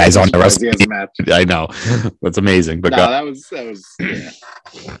how that guy's on the WrestleMania match. I know. That's amazing. But that was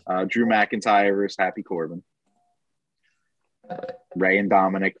Drew McIntyre versus Happy Corbin. Ray and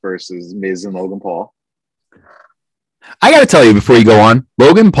Dominic versus Miz and Logan Paul. I got to tell you before you go on,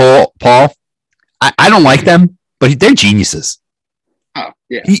 Logan Paul, I don't like them, but they're geniuses. Oh,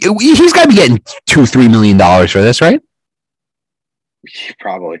 yeah. He's got to be getting $2-3 million for this, right?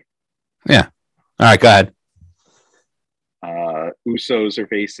 Probably. Yeah. All right, go ahead. Usos are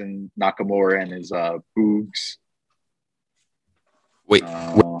facing Nakamura and his Boogs. Wait,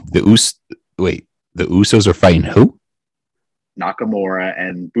 the Usos are fighting who? Nakamura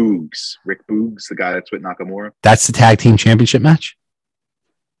and Boogs. Rick Boogs, the guy that's with Nakamura. That's the tag team championship match?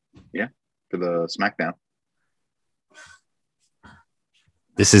 Yeah, for the SmackDown.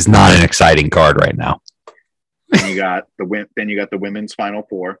 This is not an exciting card right now. Then you got the women's final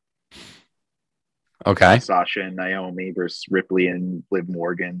four. Okay. Sasha and Naomi versus Ripley and Liv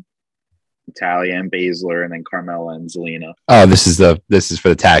Morgan, Natalya and Baszler, and then Carmella and Zelina. Oh, this is for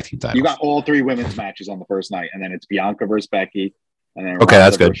the tag team titles. You got all three women's matches on the first night, and then it's Bianca versus Becky, and then okay,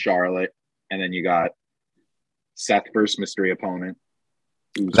 that's good. Charlotte, and then you got Seth versus mystery opponent.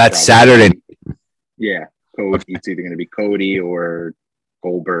 That's Saturday. Yeah, Cody. Okay. It's either going to be Cody or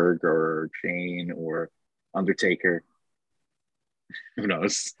Goldberg or Shane or Undertaker. Who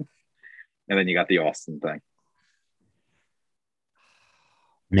knows? And then you got the Austin thing.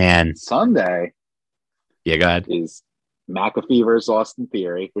 Man. Sunday. Yeah, go ahead. Is McAfee versus Austin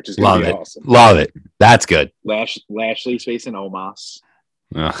Theory, which is going to be awesome. Love it. That's good. Lashley's facing Omos.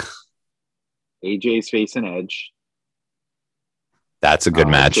 Ugh. AJ's facing Edge. That's a good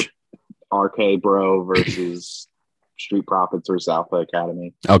match. RK Bro versus Street Profits versus Alpha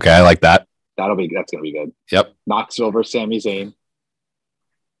Academy. Okay, I like that. That's gonna be good. Yep. Knoxville versus Sami Zayn.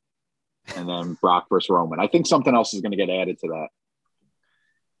 And then Brock versus Roman. I think something else is gonna get added to that.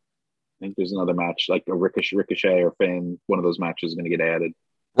 I think there's another match, like a Ricochet or Finn. One of those matches is gonna get added.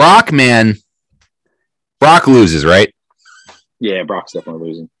 Brock, man. Brock loses, right? Yeah, Brock's definitely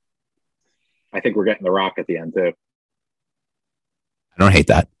losing. I think we're getting The Rock at the end too. I don't hate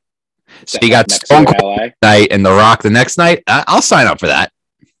that. So you got Stone Cold night and The Rock the next night. I'll sign up for that.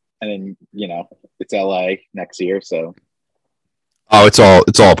 And then it's LA next year, so. Oh, it's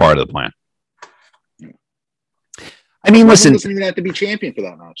all part of the plan. I mean, listen. He doesn't even have to be champion for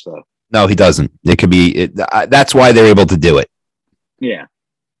that match, though. No, he doesn't. It could be. That's why they're able to do it. Yeah.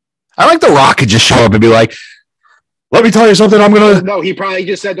 I like The Rock could just show up and be like, "Let me tell you something. I'm gonna." No, he probably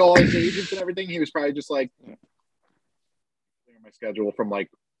just said to all his agents and everything. He was probably just like, my schedule from like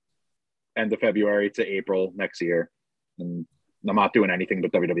end of February to April next year, and I'm not doing anything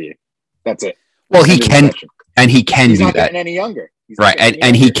but WWE. That's it. Well, he can, and he can do that. He's not getting any younger, right?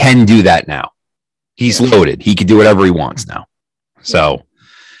 And he can do that now. He's loaded. He can do whatever he wants now. So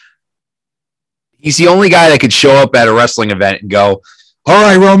he's the only guy that could show up at a wrestling event and go, "All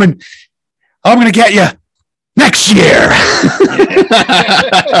right, Roman, I'm going to get you next year."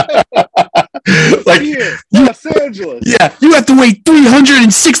 Like Los Angeles. Yeah, you have to wait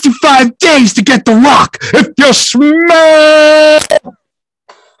 365 days to get The Rock if you smash.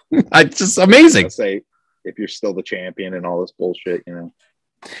 It's just amazing. Say if you're still the champion and all this bullshit,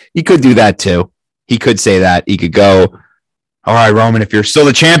 He could do that too. He could say that. He could go, "All right, Roman, if you're still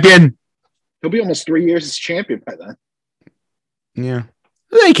the champion." He'll be almost 3 years as champion by then. Yeah.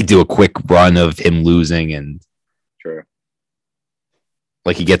 They could do a quick run of him losing and True.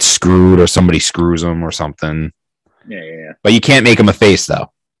 Like he gets screwed or somebody screws him or something. Yeah. But you can't make him a face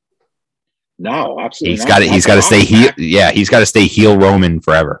though. No, absolutely. He's got to stay heel. Yeah, he's got to stay heel Roman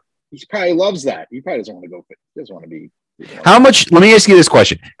forever. He probably loves that. He probably doesn't want to go. He doesn't want to be. How much? Let me ask you this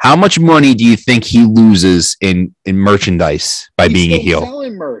question: how much money do you think he loses in merchandise by being a heel?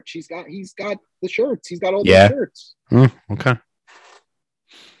 Selling merch. He's got the shirts. He's got all the shirts. Okay.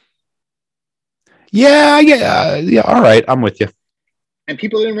 Yeah. All right, I'm with you. And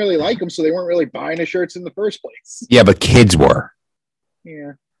people didn't really like him, so they weren't really buying his shirts in the first place. Yeah, but kids were.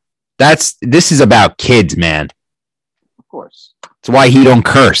 Yeah. This is about kids, man. Of course. That's why he don't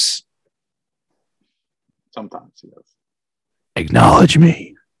curse. Sometimes he does. Acknowledge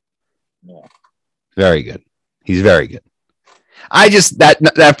me. Yeah. Very good. He's very good. I just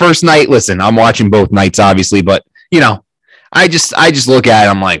that first night. Listen, I'm watching both nights, obviously, but I just look at it.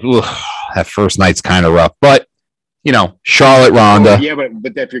 I'm like, that first night's kind of rough, but Charlotte Ronda. Yeah, but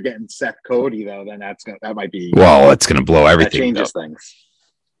if you're getting Seth Cody though, then that might be. Well, it's gonna blow everything. That changes things.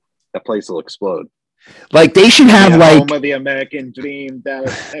 That place will explode. Like they should have home of the American Dream,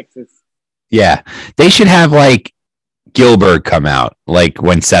 Dallas, Texas. Yeah, they should have like Gilbert come out like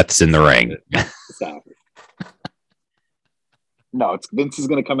when Seth's in the ring. Stop it. No, Vince is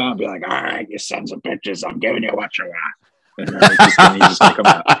gonna come out and be like, "All right, you sons of bitches, I'm giving you what you want." He's just gonna come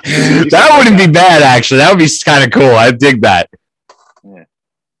out. That wouldn't be bad, actually. That would be kind of cool. I dig that. Yeah.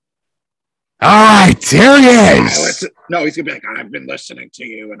 All right, here he is. No, he's gonna be like, "I've been listening to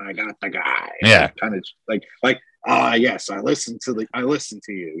you, and I got the guy." Yeah, kind of like, yes, I listened to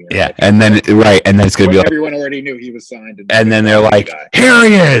you. Yeah, and then and then it's gonna be like everyone already knew he was signed, and then they're like, "Here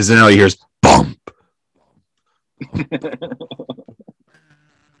he is," and all you hear is bump.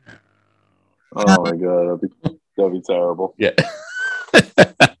 Oh my god, that'd be terrible. Yeah.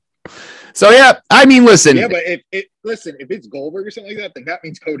 So yeah, I mean, listen. Yeah, but if it's Goldberg or something like that, then that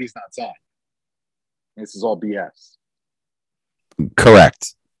means Cody's not signed. This is all BS.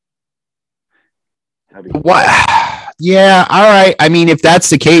 Correct. What? Yeah, all right. I mean, if that's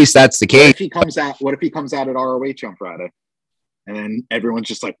the case, that's the What case. if he comes out? What if he comes out at ROH on Friday, and then everyone's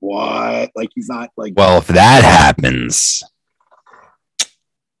just like, "What?" Like he's not like. Well, if that happens,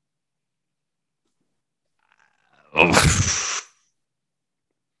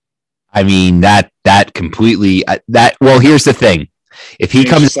 I mean that completely that. Well, here's the thing: if he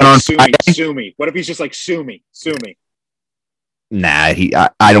comes like, on Friday, sue me. What if he's just like, sue me? Nah,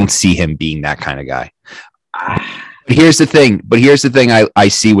 I don't see him being that kind of guy. But here's the thing. I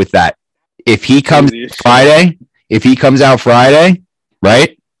see with that. If he comes out Friday,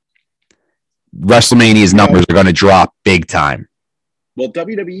 right? WrestleMania's numbers are going to drop big time. Well,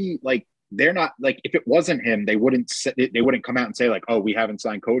 WWE, like, they're not like, if it wasn't him, they wouldn't come out and say like, "Oh, we haven't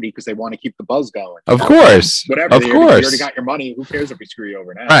signed Cody," because they want to keep the buzz going. Of course, whatever. Of course, you already got your money. Who cares if we screw you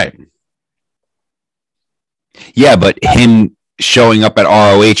over now? Right. Yeah, but him showing up at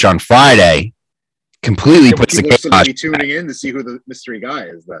ROH on Friday completely puts the game on. Tuning in to see who the mystery guy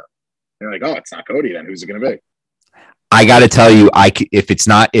is, though. They're like, "Oh, it's not Cody. Then who's it going to be?" I got to tell you, if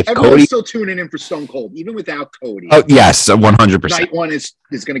everyone's Cody still tuning in for Stone Cold, even without Cody. Oh yes, 100%. Night one is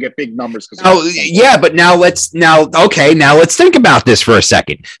going to get big numbers because. Oh yeah, but now let's think about this for a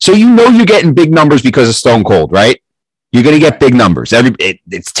second. So you're getting big numbers because of Stone Cold, right? You're going to get big numbers.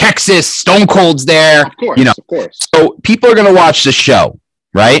 It's Texas. Stone Cold's there. Of course, of course. So people are going to watch the show,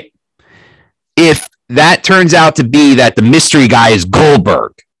 right? If that turns out to be that the mystery guy is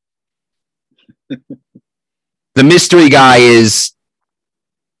Goldberg. The mystery guy is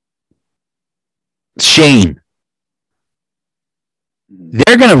Shane.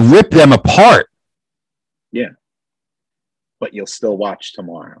 They're going to rip them apart. Yeah. But you'll still watch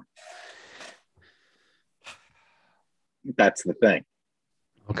tomorrow. That's the thing.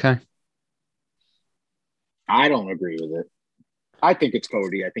 Okay. I don't agree with it. I think it's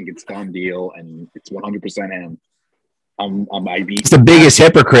Cody. I think it's done deal, and it's 100% him. He's the biggest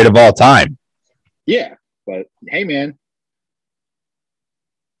hypocrite of all time. Yeah. But hey, man,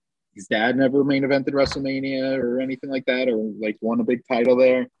 his dad never main evented WrestleMania or anything like that, or like won a big title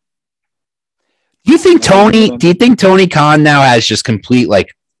there. Do you think Tony Khan now has just complete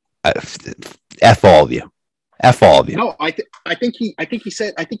like F all of you? F all of you. No, I think he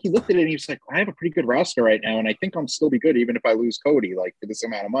looked at it and he was like, I have a pretty good roster right now, and I think I'm still be good even if I lose Cody, like for this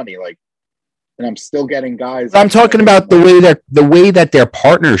amount of money, like, and I'm still getting guys. I'm talking about the way that their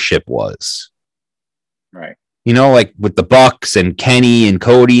partnership was. Right. Like with the Bucks and Kenny and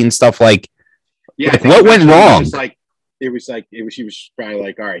Cody and stuff like. Yeah. Like, what went wrong? He was probably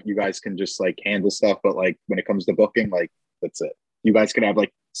like, all right, you guys can just like handle stuff, but like when it comes to booking, like that's it. You guys can have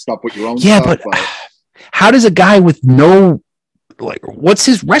like stuff with your own. Yeah, stuff, but how does a guy with no what's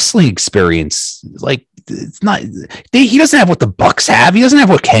his wrestling experience? Like, it's not. He doesn't have what the Bucks have. He doesn't have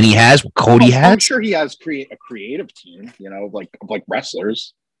what Kenny has. What Cody has. I'm sure he has a creative team. Like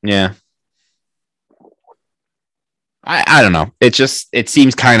wrestlers. Yeah. I don't know. It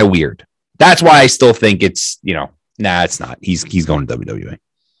seems kind of weird. That's why I still think it's, nah, it's not. He's going to WWE.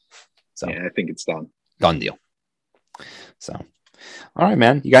 So yeah, I think it's done. Done deal. So, all right,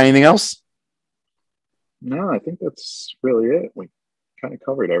 man. You got anything else? No, I think that's really it. We kind of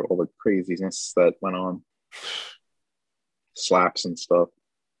covered all the craziness that went on. Slaps and stuff.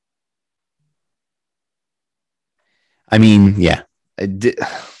 I mean, yeah.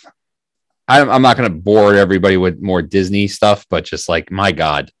 I'm not going to bore everybody with more Disney stuff, but just like, my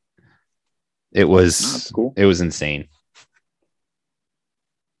God, it was cool. It was insane.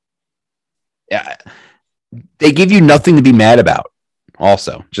 Yeah, they give you nothing to be mad about.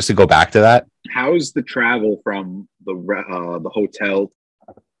 Also, just to go back to that, how's the travel from the hotel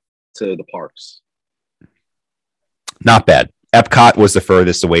to the parks? Not bad. Epcot was the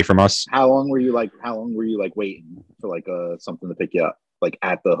furthest away from us. How long were you waiting for like something to pick you up? Like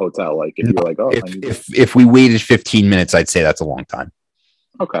at the hotel, like if you were like, oh, if we waited 15 minutes, I'd say that's a long time.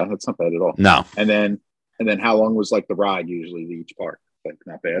 Okay, that's not bad at all. No. And then how long was like the ride usually to each park? Like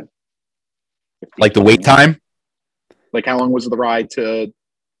not bad. 15, like the wait time? Like how long was the ride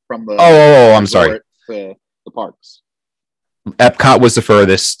from the? I'm sorry. To the parks. Epcot was the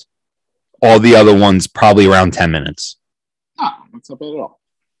furthest. All the other ones probably around 10 minutes. Ah, that's not bad at all.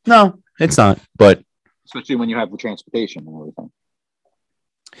 No, it's not. But especially when you have the transportation and everything.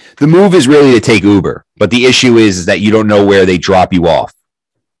 The move is really to take Uber, but the issue is that you don't know where they drop you off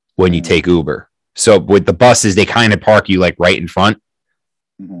when you take Uber. So with the buses, they kind of park you like right in front.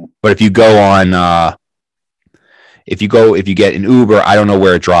 Mm-hmm. But if you go on, if you get an Uber, I don't know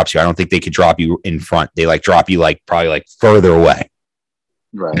where it drops you. I don't think they could drop you in front. They like drop you like probably like further away.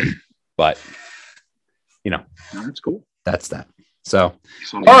 Right. But that's cool. That's that. So, You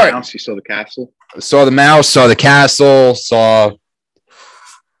saw the all right. mouse, you saw the castle. Saw the mouse, saw the castle, saw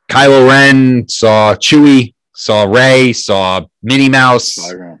Kylo Ren, saw Chewie, saw Rey, saw Minnie Mouse,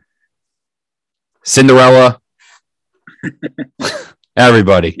 Cinderella.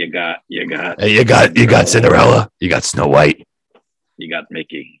 Everybody. You got Cinderella. You got Snow White. You got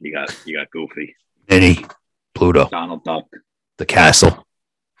Mickey. You got Goofy. Minnie, Pluto, Donald Duck. the castle.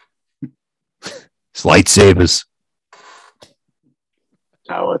 It's lightsabers.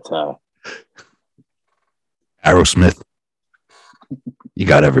 Tawata. Aerosmith. You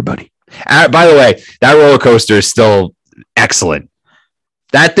got everybody. By the way, that roller coaster is still excellent.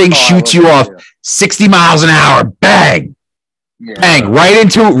 That thing shoots you off 60 miles an hour. Bang. Yeah. Bang. Right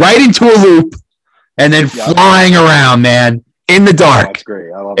into a loop and then flying around, man, in the dark. That's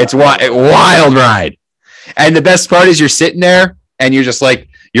great. I love it's a wild ride. And the best part is you're sitting there and you're just like,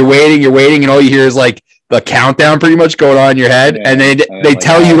 you're waiting, and all you hear is like the countdown pretty much going on in your head. Yeah, and they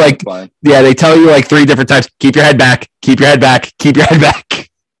tell you they tell you like 3 different times, keep your head back, keep your head back, keep your head back.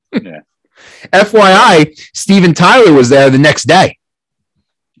 Yeah. FYI, Steven Tyler was there the next day.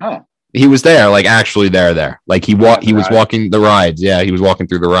 Oh. He was there, like actually there. Like he was walking the rides. Yeah, he was walking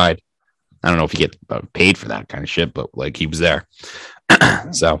through the ride. I don't know if he get paid for that kind of shit, but like he was there.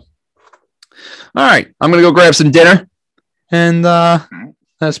 So, all right, I'm gonna go grab some dinner, and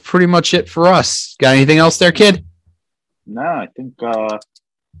that's pretty much it for us. Got anything else there, kid? No, I think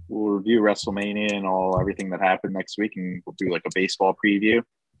we'll review WrestleMania and everything that happened next week, and we'll do like a baseball preview.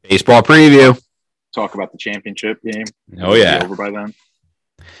 Talk about the championship game. Oh yeah, over by then.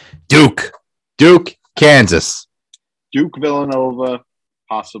 Duke, Kansas. Duke, Villanova,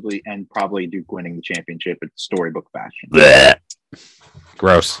 possibly, and probably Duke winning the championship in storybook fashion. Blech.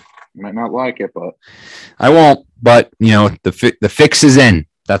 Gross. You might not like it, but I won't. But you know, the fix is in.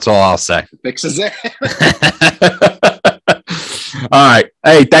 That's all I'll say. The fix is in. All right.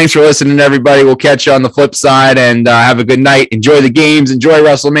 Hey, thanks for listening, everybody. We'll catch you on the flip side, and have a good night. Enjoy the games. Enjoy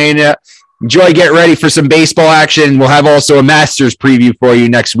WrestleMania. Enjoy, get ready for some baseball action. We'll have also a Masters preview for you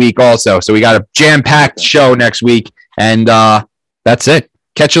next week also. So we got a jam-packed show next week. And that's it.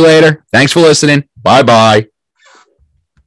 Catch you later. Thanks for listening. Bye-bye.